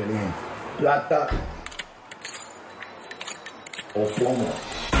 ustedes eligen plata o plomo.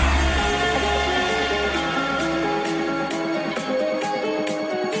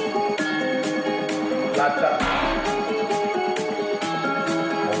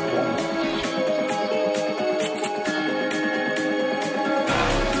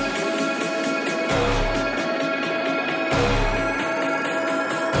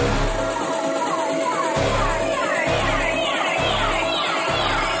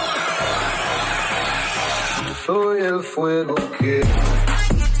 fuego que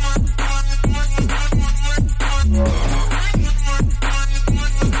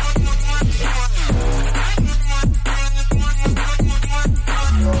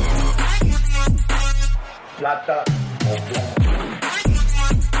plata o plomo.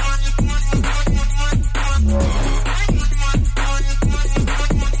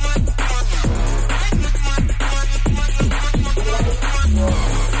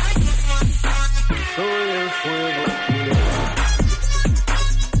 Soy el fuego que plata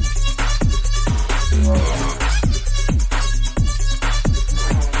o plomo.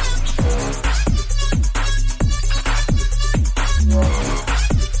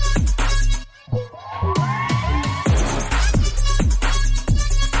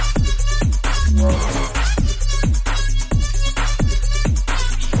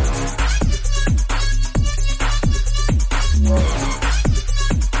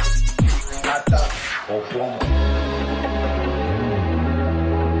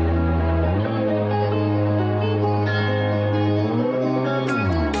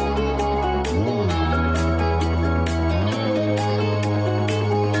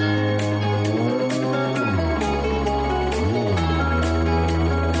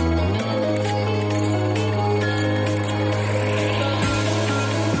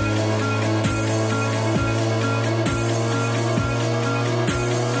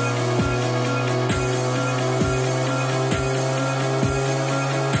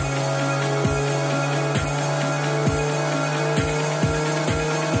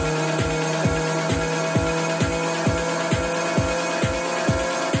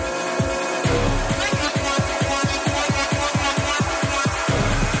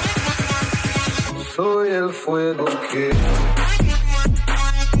 Soy el fuego que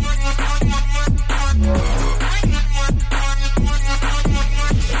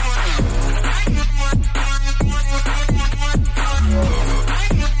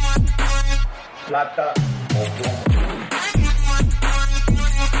plata o plomo.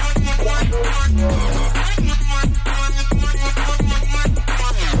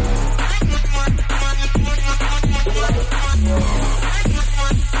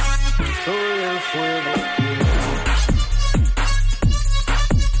 Soy el fuego que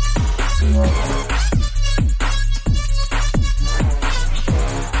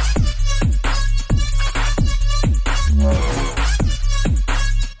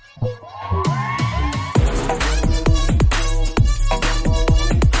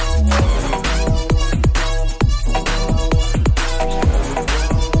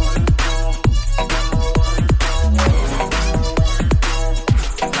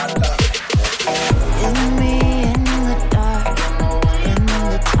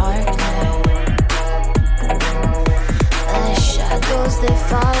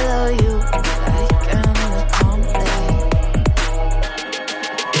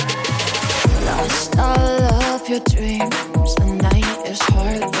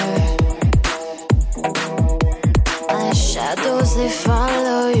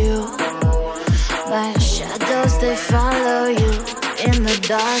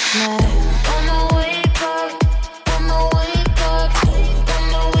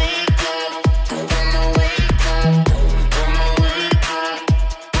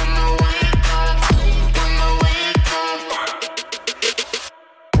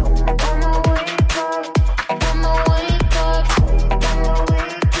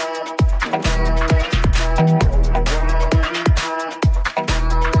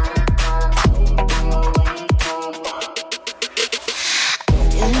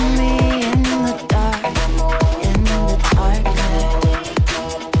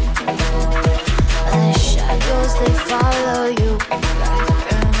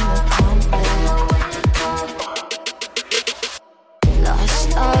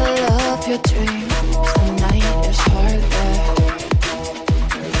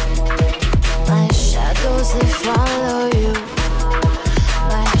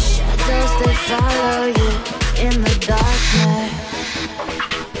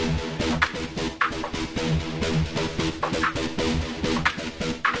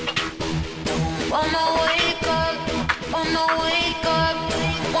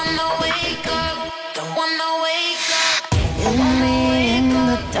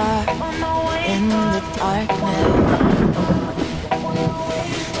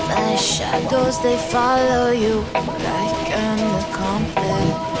They follow you like an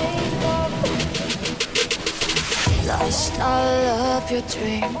accomplice. Lost all of your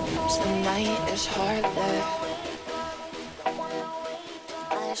dreams, the night is harder.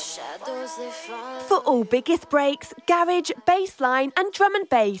 For all biggest breaks, garage, bassline and drum and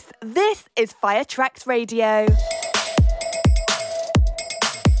bass, this is Firetraxxx Radio.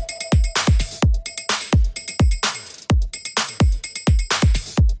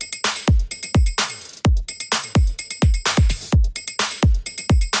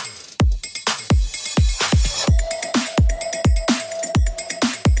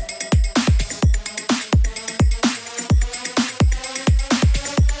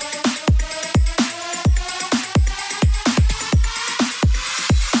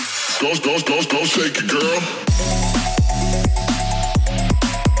 shake it, girl.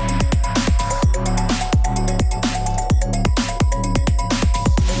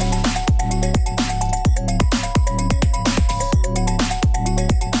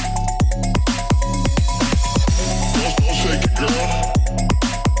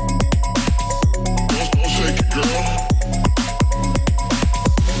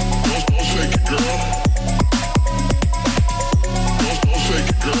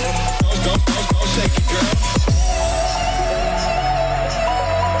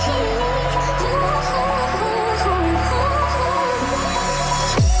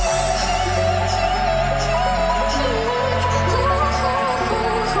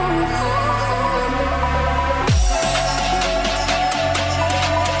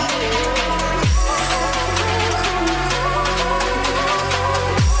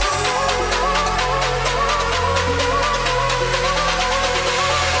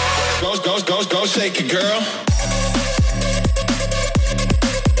 Go shake it, girl.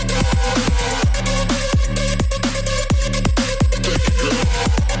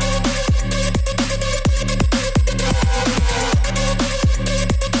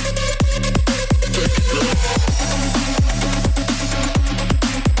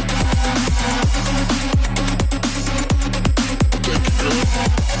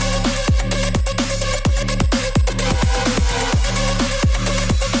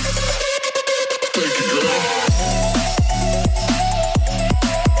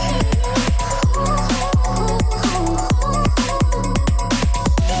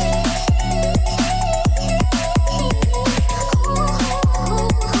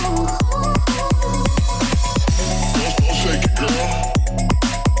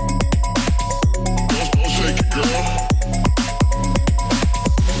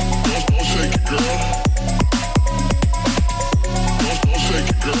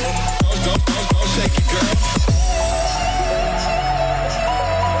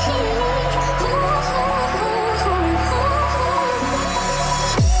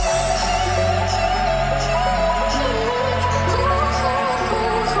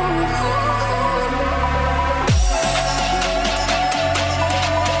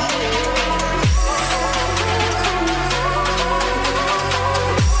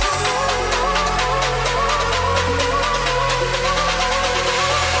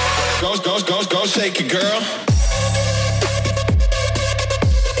 Go shake it, girl.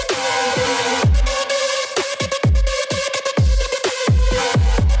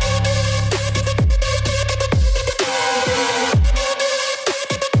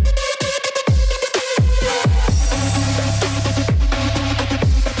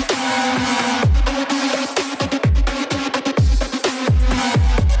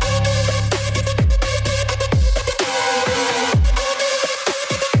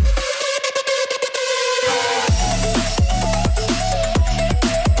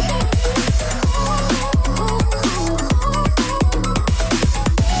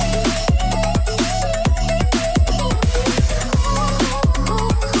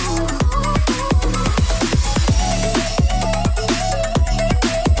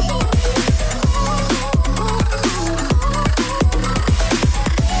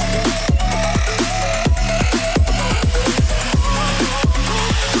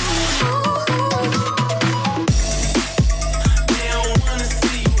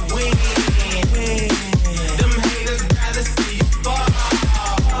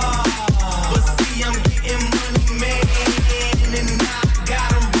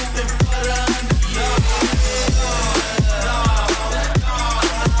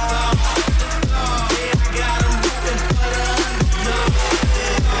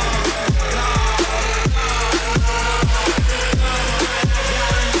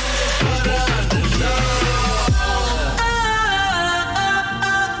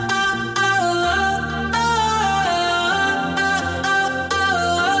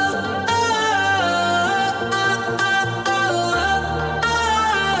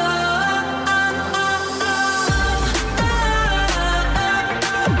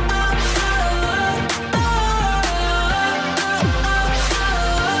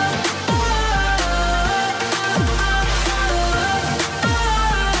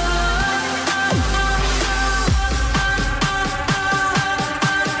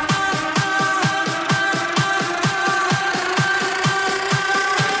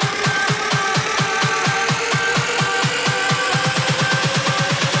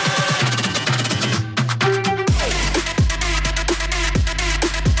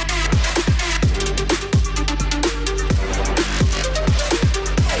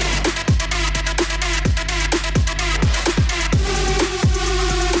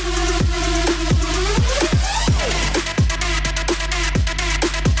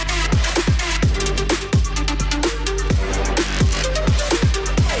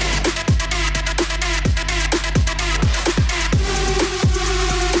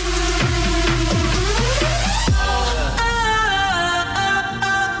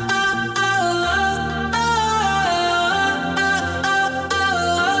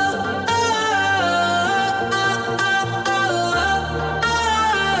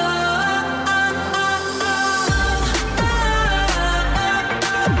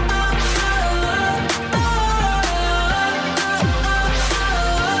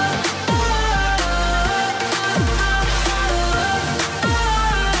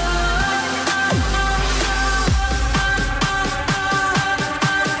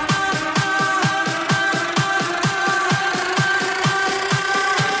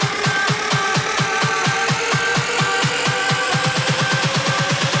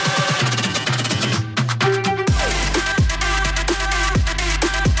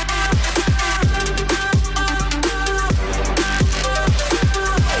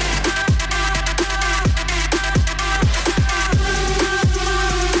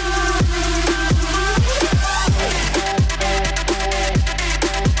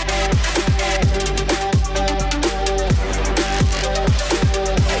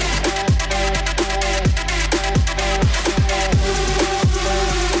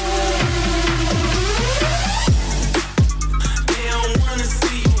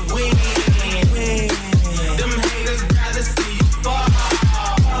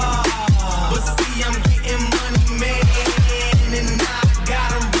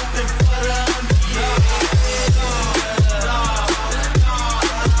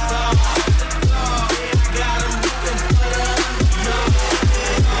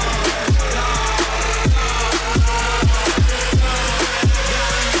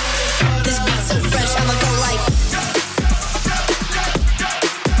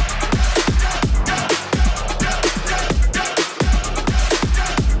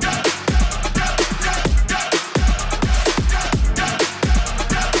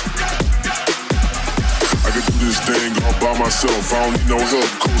 don't need no help.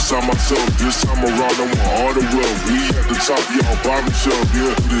 Co-sign myself, this time around I want all the wealth. We at the top, y'all bottom shelf,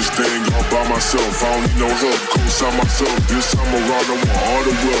 yeah. Do this thing all by myself, I don't need no help. Co-sign myself, this time around I want all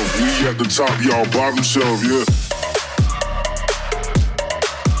the wealth. We at the top, y'all bottom shelf, yeah.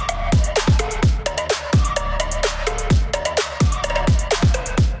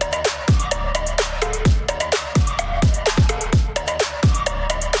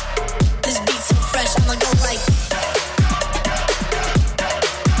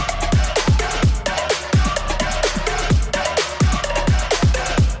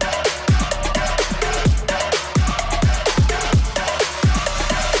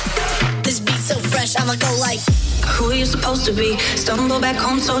 To be stumble back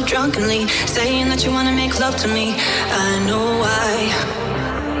home so drunkenly, saying that you wanna make love to me. I know why.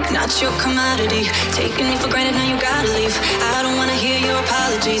 Not your commodity, taking me for granted, now you gotta leave. I don't wanna hear your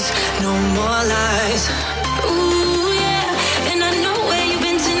apologies, no more lies. Ooh yeah, and I know where you've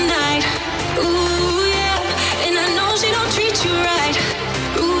been tonight. Ooh yeah, and I know she don't treat you right.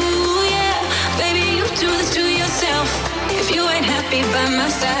 Ooh yeah, baby, you do this to yourself. If you ain't happy by my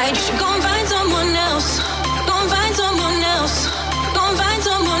side, you should go and find someone else. Go and find someone else. Go and find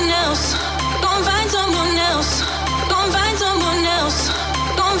someone else. Go and find someone else. Go and find someone else.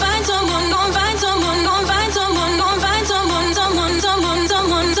 Go and find someone. Go and find someone. Go and find someone. Go and find someone. Someone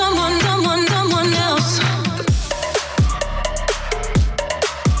else.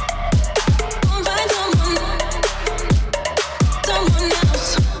 Go and find someone. Someone else. Go and find someone. Someone else.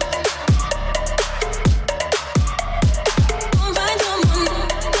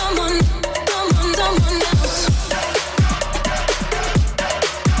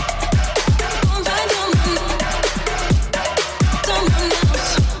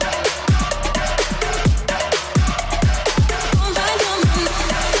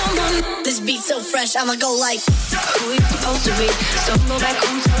 I'ma go like, who you supposed to be? Stumble back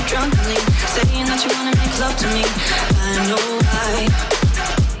home so drunkenly, saying that you wanna make love to me. I know why.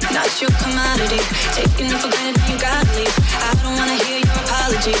 Not your commodity, taking me for granted, now you gotta leave. I don't wanna hear your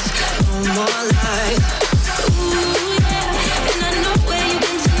apologies, no more lies. Ooh yeah, and I know where you've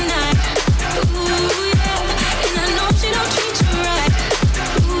been tonight. Ooh yeah, and I know she don't treat you right.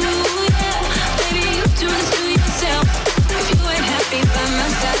 Ooh yeah, baby, you do this to yourself. If you ain't happy by my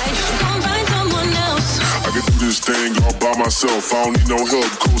side, you should go and find someone else. I can do this thing all by myself, I don't need no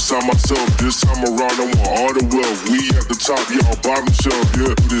help, co-sign myself. This time around I want all the wealth. We at the top, y'all bottom shelf,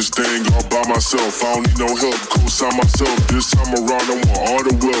 yeah. Do this thing all by myself, I don't need no help, co-sign myself. This time around I want all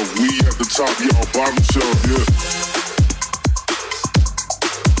the wealth. We at the top, y'all bottom shelf, yeah.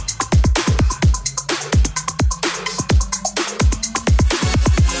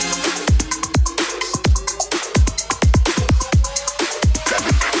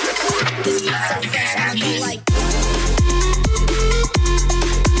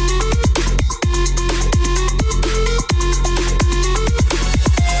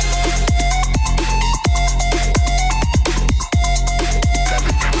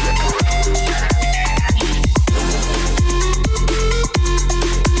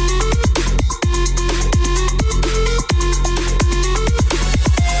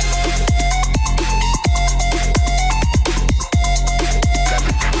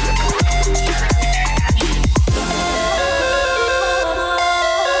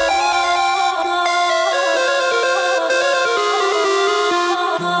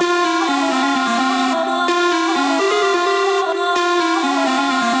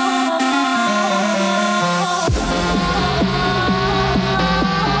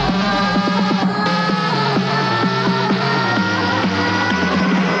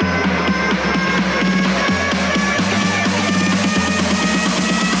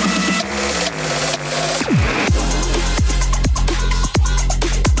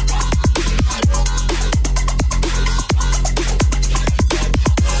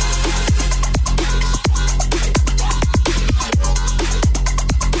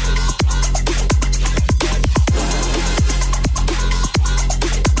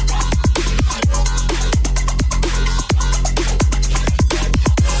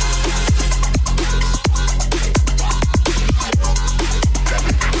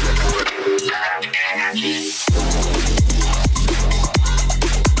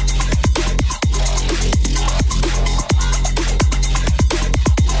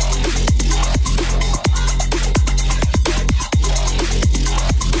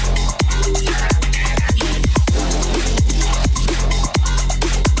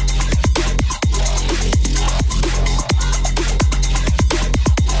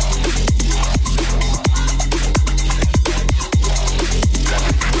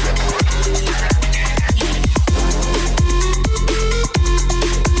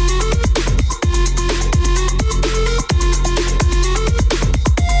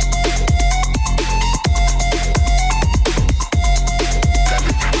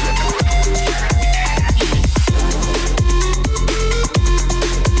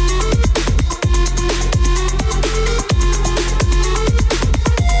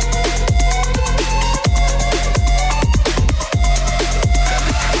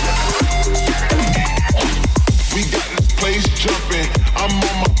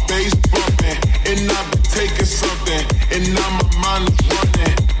 taking something, and now my mind is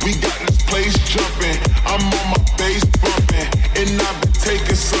running. We got this place jumping, I'm on my bass bumping, and I've been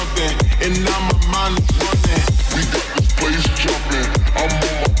taking something, and now my mind is running. We got this place jumping, I'm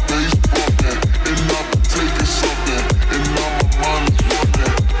on my bass bumping, and I've been taking something, and now my mind is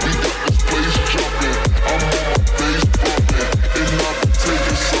running. We got this place jumping, I'm on my bass bumping, and I've been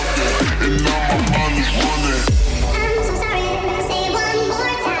taking something, and now my mind is running. I'm so sorry, say it one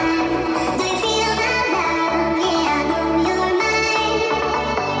more time. Do you feel my love? Yeah.